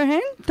 Thanks,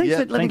 Rohan. Thanks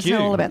for letting us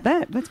know all about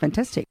that. That's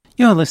fantastic.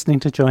 You're listening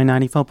to Joy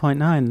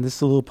 94.9. This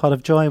is a little pot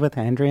of joy with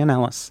Andrea and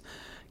Alice.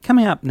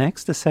 Coming up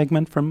next, a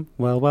segment from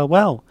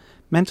Well,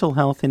 mental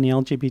health in the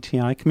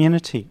LGBTI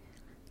community.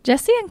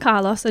 Jesse and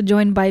Carlos are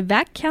joined by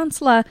VAC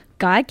counsellor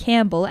Guy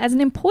Campbell as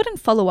an important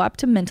follow-up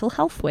to Mental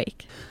Health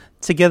Week.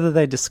 Together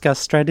they discuss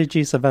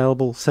strategies,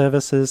 available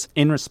services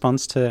in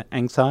response to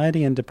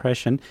anxiety and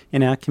depression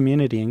in our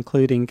community,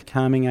 including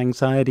Calming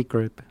Anxiety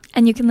Group.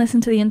 And you can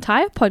listen to the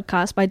entire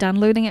podcast by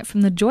downloading it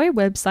from the Joy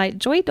website,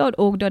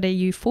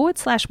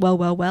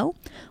 joy.org.au/well,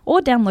 or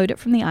download it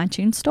from the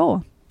iTunes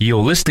Store.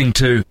 You're listening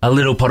to A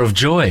Little Pot of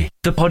Joy,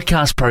 the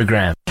podcast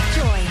program.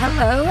 Joy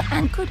Hello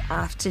and good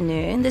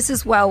afternoon. This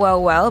is Well,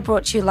 Well, Well,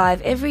 brought to you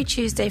live every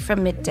Tuesday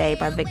from midday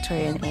by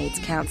Victorian AIDS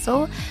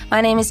Council.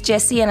 My name is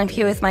Jessie and I'm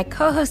here with my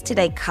co-host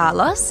today,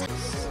 Carlos.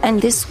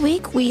 And this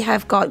week we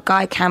have got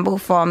Guy Campbell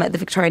from the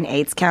Victorian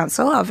AIDS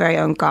Council, our very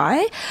own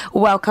Guy.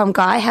 Welcome,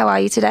 Guy. How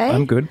are you today?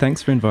 I'm good.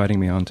 Thanks for inviting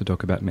me on to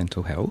talk about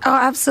mental health. Oh,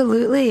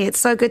 absolutely. It's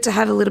so good to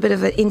have a little bit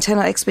of an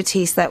internal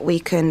expertise that we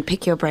can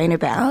pick your brain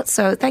about.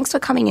 So thanks for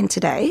coming in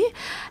today.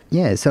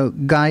 Yeah, so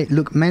Guy,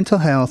 look, mental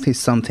health is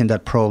something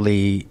that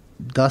probably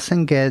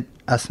doesn't get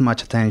as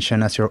much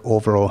attention as your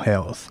overall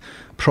health.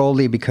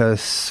 Probably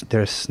because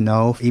there's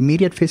no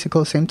immediate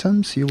physical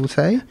symptoms, you would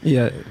say?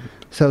 Yeah.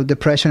 So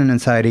depression and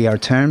anxiety are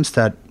terms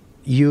that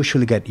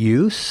usually get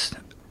used,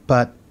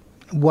 but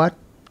what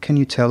can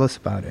you tell us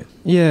about it?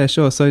 Yeah,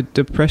 sure. So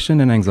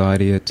depression and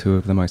anxiety are two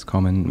of the most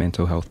common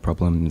mental health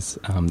problems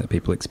that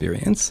people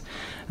experience.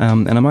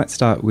 And I might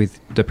start with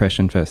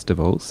depression first of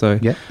all. So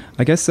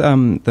I guess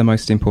the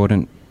most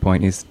important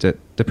point is that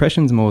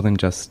depression's more than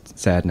just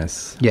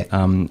sadness. Yeah.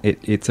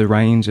 It's a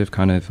range of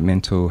kind of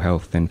mental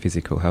health and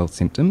physical health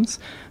symptoms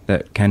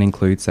that can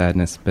include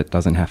sadness but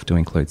doesn't have to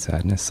include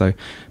sadness. So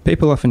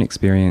people often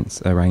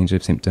experience a range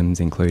of symptoms,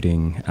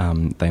 including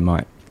they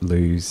might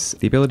lose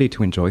the ability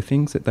to enjoy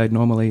things that they'd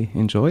normally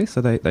enjoy,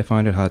 so they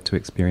find it hard to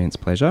experience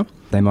pleasure.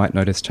 They might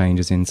notice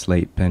changes in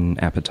sleep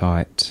and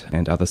appetite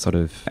and other sort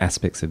of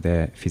aspects of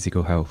their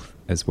physical health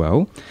as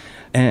well.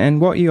 And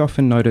what you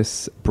often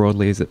notice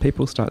broadly is that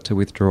people start to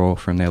withdraw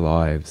from their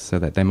lives, so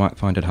that they might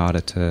find it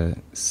harder to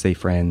see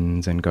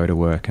friends and go to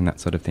work and that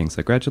sort of thing.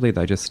 So gradually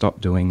they just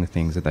stop doing the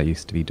things that they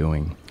used to be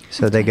doing.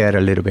 So they get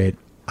a little bit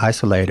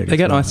isolated. They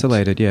get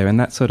isolated, yeah, and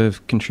that sort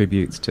of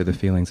contributes to the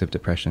feelings of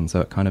depression.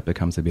 So it kind of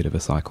becomes a bit of a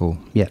cycle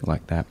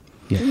like that.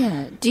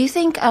 Yeah. Do you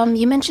think,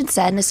 you mentioned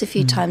sadness a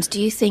few times,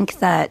 do you think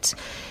that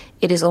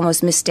it is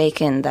almost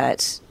mistaken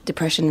that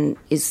depression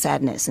is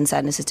sadness and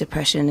sadness is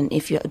depression, and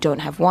if you don't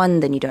have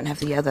one, then you don't have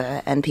the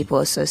other, and people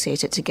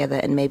associate it together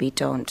and maybe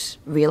don't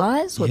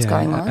realise what's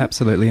going on?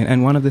 Absolutely.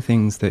 And one of the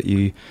things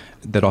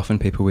that often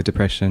people with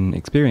depression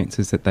experience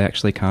is that they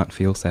actually can't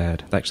feel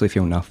sad. They actually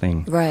feel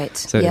nothing. Right.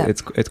 So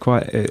it's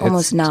quite...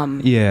 almost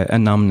numb. Yeah, a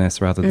numbness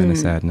rather than a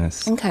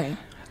sadness. Okay.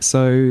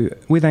 So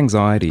with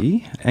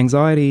anxiety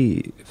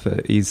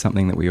is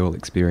something that we all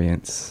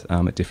experience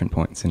at different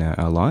points in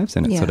our lives,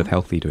 and it's sort of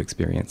healthy to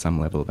experience some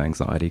level of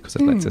anxiety because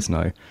it lets us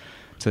know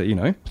to,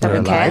 we're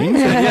alive.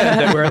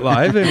 That we're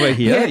alive and we're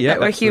here. That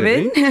we're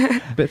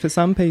human. But for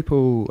some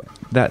people,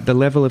 that the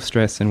level of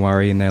stress and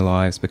worry in their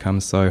lives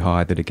becomes so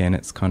high that, again,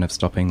 it's kind of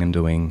stopping them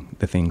doing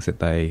the things that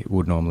they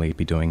would normally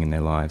be doing in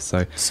their lives.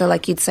 So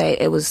like you'd say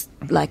it was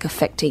like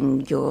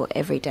affecting your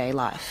everyday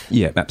life.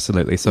 Yeah,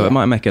 absolutely. So it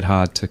might make it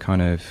hard to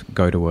kind of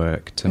go to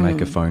work, to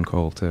make a phone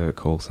call, to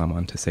call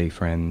someone, to see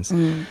friends.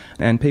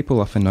 And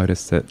people often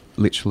notice that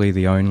literally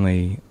the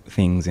only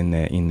things in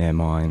their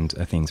mind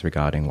are things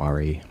regarding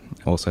worry.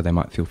 Also, they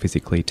might feel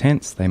physically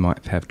tense, they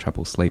might have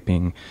trouble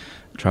sleeping,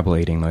 trouble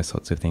eating, those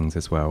sorts of things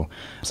as well.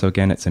 So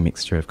again, it's a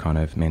mixture of kind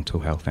of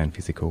mental health and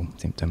physical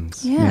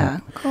symptoms.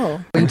 Yeah.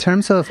 Cool. In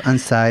terms of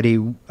anxiety,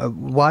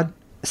 what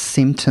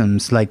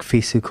symptoms like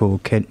physical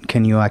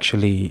can you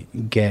actually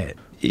get?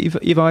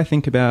 If I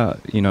think about,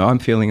 I'm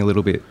feeling a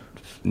little bit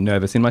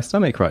nervous in my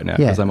stomach right now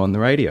because I'm on the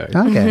radio.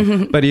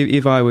 Okay. But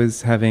if I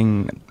was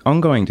having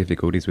ongoing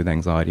difficulties with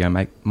anxiety,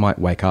 I might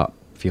wake up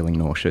feeling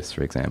nauseous,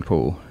 for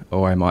example,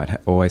 or I might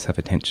always have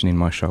a tension in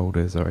my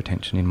shoulders or a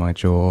tension in my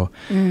jaw.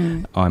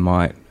 I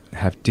might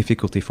have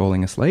difficulty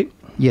falling asleep.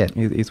 Yeah,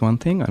 is one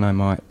thing, and I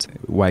might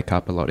wake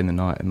up a lot in the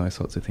night and those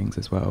sorts of things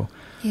as well.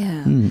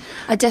 Yeah.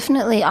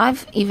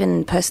 I've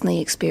even personally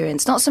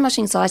experienced not so much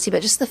anxiety,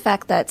 but just the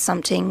fact that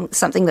something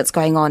that's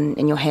going on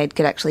in your head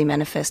could actually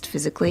manifest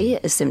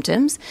physically as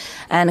symptoms.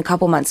 And a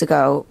couple months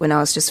ago, when I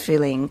was just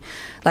feeling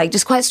like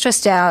just quite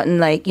stressed out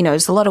and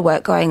just a lot of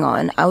work going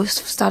on, I was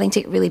starting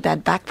to get really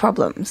bad back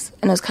problems,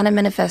 and it was kind of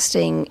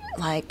manifesting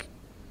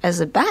as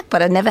a back,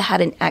 but I never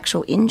had an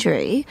actual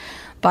injury.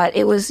 But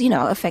it was,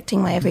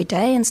 affecting my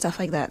everyday and stuff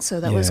like that. So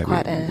that was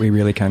quite we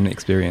really can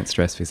experience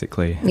stress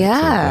physically.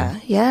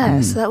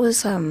 Yeah. So that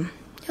was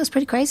it was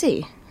pretty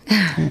crazy.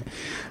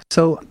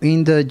 So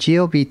in the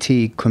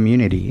GLBT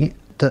community,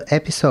 the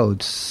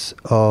episodes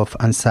of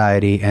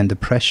anxiety and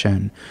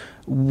depression,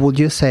 would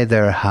you say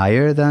they're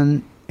higher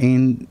than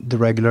in the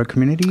regular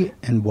community,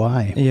 and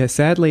why? Yeah,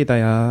 sadly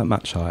they are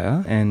much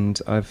higher, and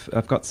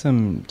I've got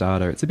some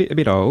data. It's a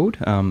bit old,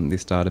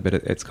 this data, but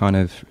it's kind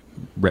of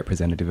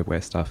representative of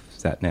where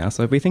stuff's at now.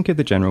 So if we think of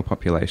the general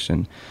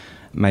population,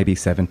 maybe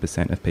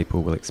 7% of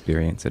people will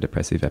experience a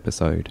depressive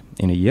episode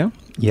in a year.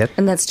 Yep.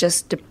 And that's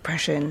just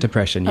depression?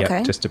 Depression,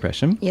 yeah, just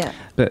depression. Yeah.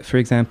 But for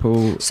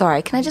example...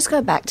 Sorry, can I just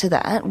go back to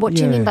that? What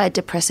do you mean by a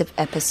depressive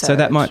episode? So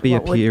that might be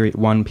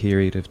one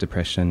period of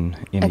depression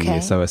in a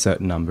year, so a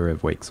certain number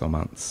of weeks or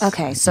months.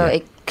 Okay,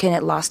 so can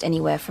it last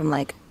anywhere from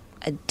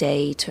a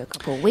day to a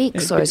couple of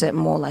weeks, or is it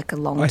more like a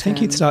long term? I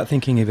think you'd start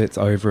thinking if it's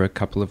over a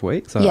couple of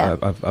weeks. Yeah.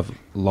 I've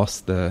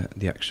lost the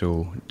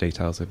actual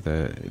details of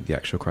the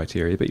actual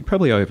criteria, but you're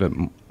probably over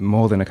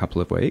more than a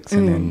couple of weeks,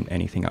 and then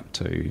anything up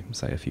to,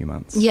 say, a few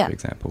months, for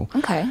example.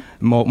 Okay.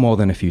 More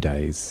than a few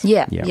days.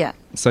 Yeah.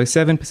 So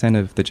 7%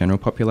 of the general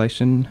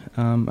population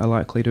are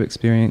likely to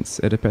experience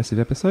a depressive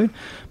episode,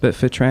 but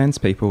for trans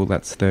people,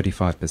 that's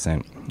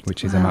 35%,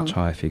 which is a much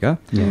higher figure.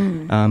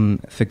 Yeah.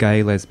 For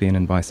gay, lesbian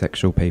and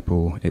bisexual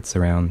people, it's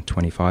around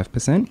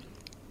 25%.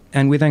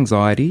 And with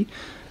anxiety,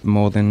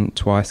 more than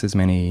twice as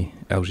many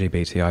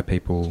LGBTI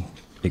people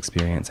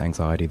experience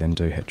anxiety than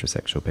do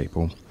heterosexual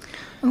people.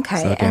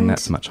 Okay. So again, and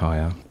that's much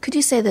higher. could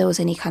you say there was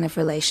any kind of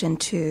relation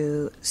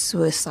to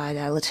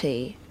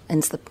suicidality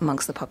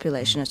amongst the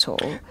population at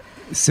all?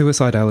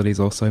 Suicidality is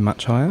also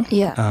much higher.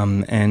 Yeah.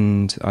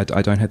 And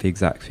I don't have the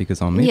exact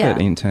figures on me, Yeah.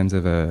 but in terms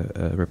of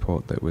a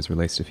report that was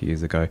released a few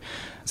years ago,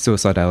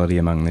 suicidality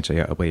among the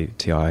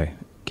LGBTI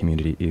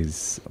community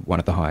is one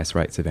of the highest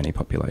rates of any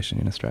population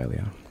in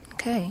Australia.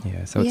 Okay.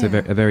 Yeah, so it's a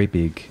very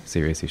big,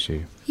 serious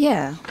issue.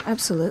 Yeah,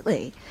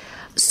 absolutely.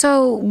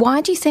 So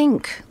why do you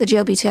think the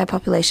GLBTI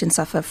population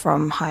suffer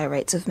from higher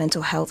rates of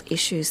mental health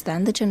issues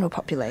than the general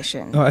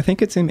population? Well, I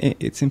think it's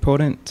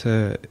important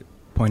to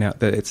point out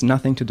that it's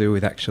nothing to do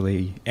with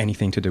actually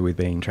anything to do with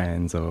being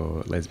trans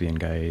or lesbian,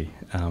 gay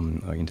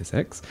or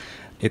intersex.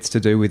 It's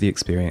to do with the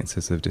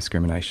experiences of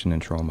discrimination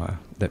and trauma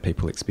that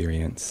people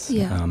experience,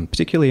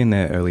 particularly in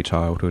their early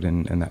childhood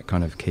and that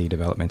kind of key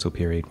developmental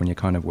period when you're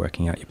kind of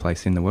working out your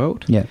place in the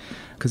world. Yeah.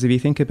 Because if you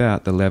think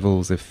about the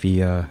levels of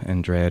fear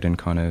and dread and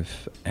kind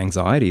of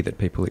anxiety that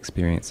people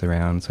experience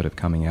around sort of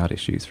coming out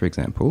issues, for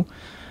example,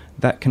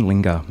 that can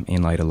linger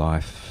in later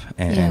life,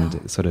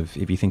 and sort of,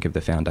 if you think of the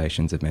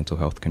foundations of mental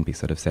health can be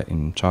sort of set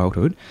in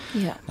childhood,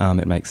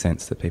 it makes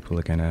sense that people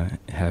are going to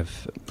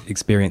have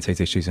experienced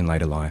these issues in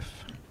later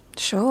life.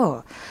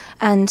 Sure.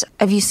 And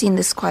have you seen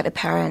this quite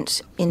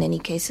apparent in any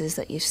cases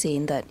that you've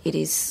seen, that it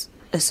is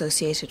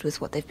associated with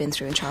what they've been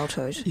through in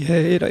childhood? Yeah,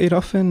 it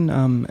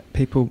often,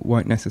 people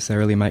won't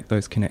necessarily make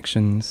those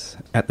connections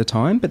at the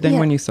time, but then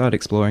when you start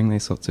exploring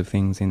these sorts of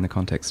things in the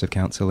context of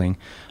counselling,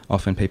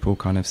 often people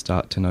kind of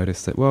start to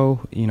notice that,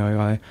 well, you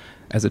know,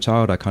 as a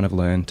child, I kind of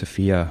learned to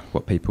fear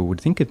what people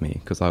would think of me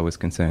because I was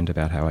concerned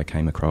about how I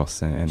came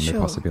across and the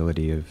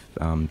possibility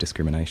of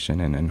discrimination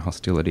and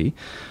hostility.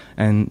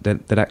 And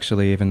that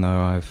actually, even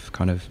though I've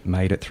kind of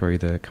made it through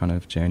the kind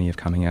of journey of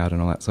coming out and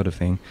all that sort of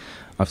thing,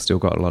 I've still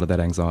got a lot of that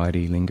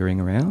anxiety lingering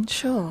around.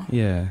 Sure.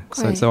 Yeah.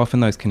 So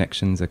often those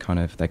connections are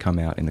they come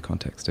out in the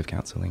context of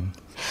counselling.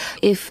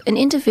 If an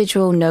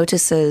individual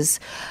notices,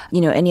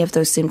 you know, any of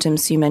those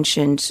symptoms you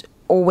mentioned,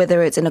 or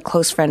whether it's in a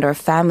close friend or a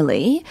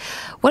family,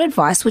 what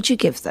advice would you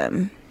give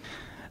them?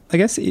 I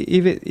guess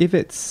if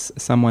it's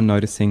someone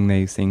noticing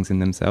these things in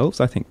themselves,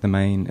 I think the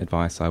main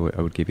advice I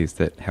would give is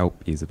that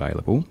help is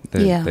available.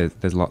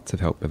 There's lots of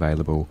help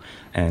available,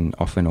 and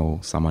often all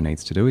someone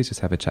needs to do is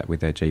just have a chat with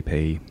their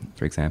GP,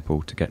 for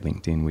example, to get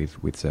linked in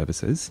with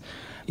services.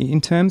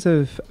 In terms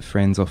of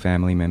friends or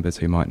family members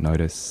who might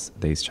notice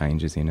these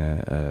changes in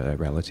a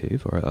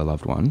relative or a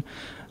loved one,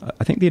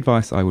 I think the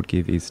advice I would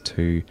give is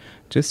to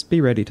just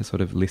be ready to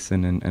sort of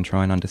listen and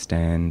try and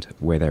understand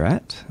where they're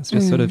at. It's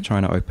just sort of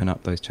trying to open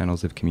up those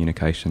channels of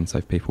communication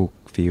so people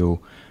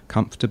feel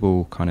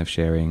comfortable kind of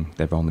sharing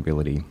their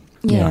vulnerability.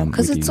 Yeah,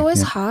 because it's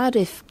always hard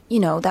if, you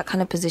know, that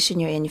kind of position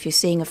you're in, if you're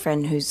seeing a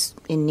friend who's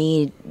in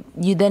need,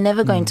 they're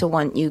never going to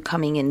want you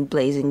coming in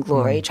blazing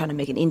glory, trying to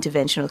make an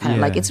intervention or kind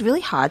of like, it's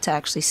really hard to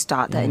actually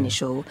start that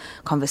initial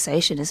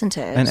conversation, isn't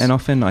it? And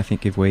often I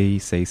think if we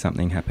see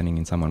something happening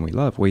in someone we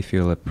love, we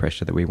feel a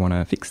pressure that we want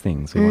to fix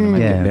things, we want to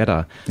make it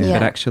better. Yeah.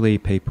 But actually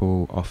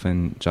people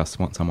often just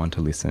want someone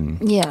to listen.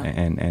 Yeah.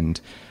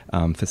 And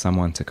for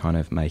someone to kind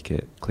of make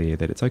it clear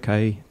that it's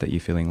okay that you're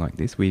feeling like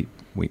this. We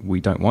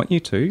don't want you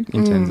to,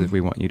 in terms of we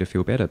want you to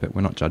feel better, but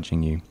we're not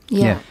judging you.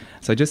 Yeah.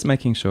 So just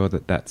making sure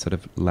that sort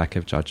of lack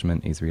of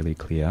judgment is really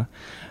clear.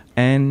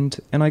 And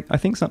I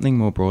think something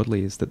more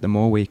broadly is that the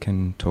more we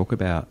can talk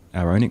about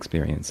our own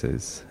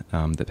experiences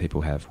that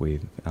people have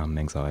with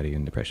anxiety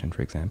and depression,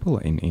 for example,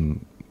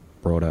 in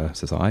broader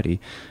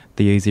society,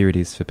 the easier it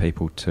is for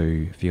people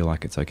to feel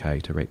like it's okay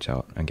to reach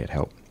out and get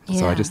help.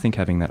 Yeah. So I just think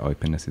having that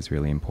openness is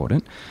really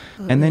important.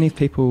 And then if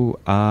people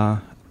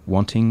are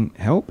wanting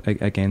help,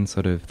 again,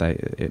 sort of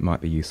it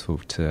might be useful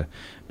to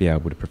be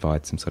able to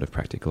provide some sort of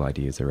practical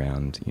ideas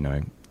around, you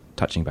know,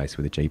 touching base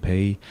with a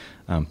GP,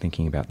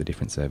 thinking about the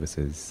different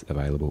services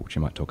available, which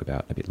you might talk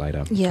about a bit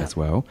later as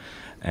well,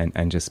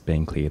 and just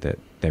being clear that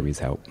there is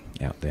help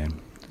out there.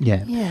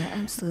 Yeah. Yeah,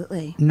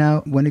 absolutely.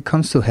 Now, when it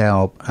comes to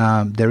help,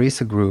 there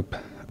is a group,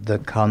 the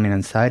Calming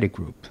Anxiety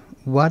Group.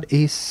 What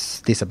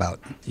is this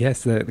about?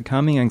 Yes, the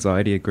Calming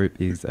Anxiety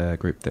Group is a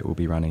group that will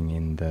be running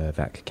in the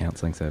VAC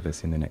counselling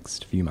service in the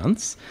next few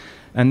months.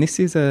 And this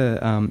is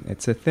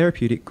it's a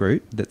therapeutic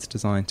group that's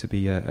designed to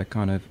be a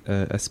kind of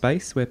a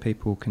space where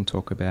people can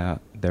talk about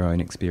their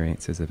own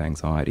experiences of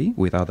anxiety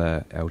with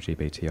other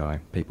LGBTI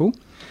people.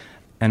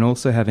 and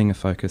also having a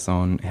focus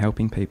on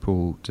helping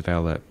people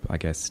develop, I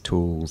guess,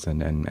 tools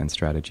and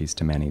strategies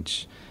to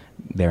manage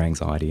their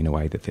anxiety in a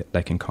way that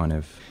they can kind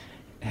of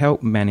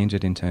help manage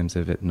it in terms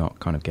of it not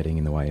kind of getting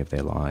in the way of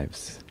their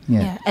lives.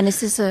 Yeah. And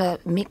is this a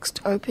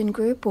mixed open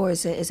group, or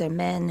is it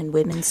men and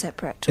women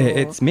separate? Or?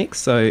 It's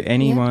mixed, so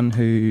anyone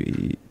who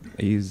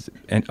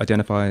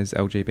identifies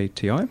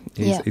LGBTI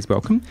is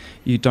welcome.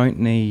 You don't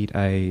need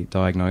a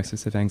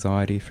diagnosis of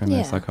anxiety from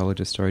a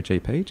psychologist or a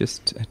GP,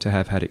 just to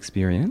have had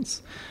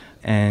experience.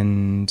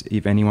 And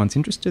if anyone's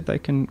interested, they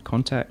can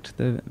contact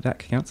the VAC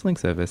counselling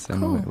service,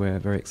 and we're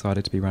very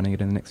excited to be running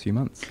it in the next few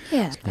months.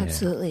 Yeah,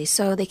 absolutely.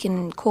 So they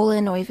can call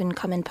in or even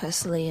come in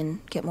personally and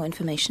get more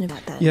information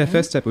about that. Yeah,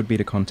 first step would be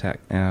to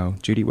contact our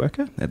duty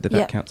worker at the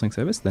VAC counselling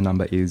service. The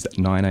number is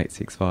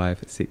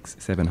 9865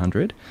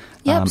 6700.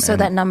 Yep, so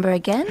that number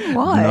again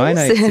was?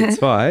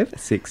 9865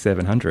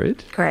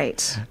 6700.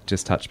 Great.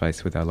 Just touch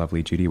base with our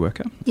lovely duty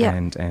worker,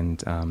 and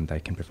they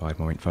can provide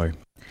more info.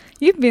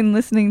 You've been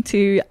listening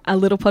to A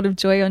Little Pot of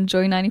Joy on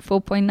Joy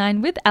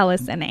 94.9 with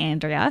Alice and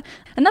Andrea.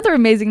 Another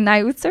amazing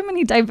night with so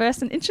many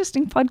diverse and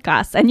interesting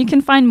podcasts. And you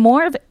can find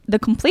more of the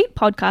complete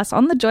podcast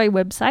on the Joy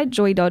website,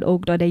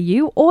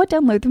 joy.org.au, or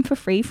download them for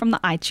free from the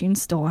iTunes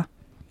store.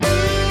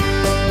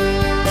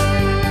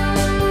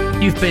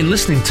 You've been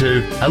listening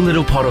to A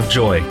Little Pot of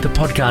Joy, the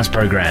podcast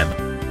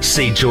program.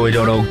 See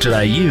joy.org.au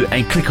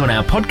and click on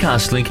our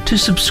podcast link to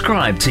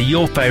subscribe to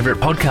your favourite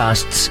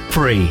podcasts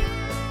free.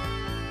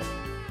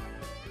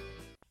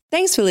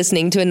 Thanks for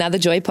listening to another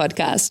Joy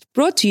podcast,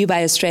 brought to you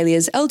by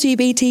Australia's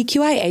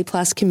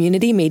LGBTQIA+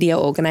 community media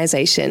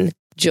organisation,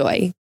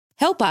 Joy.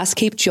 Help us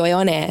keep Joy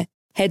on air.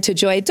 Head to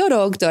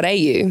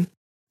joy.org.au.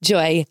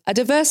 Joy, a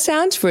diverse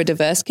sound for a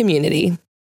diverse community.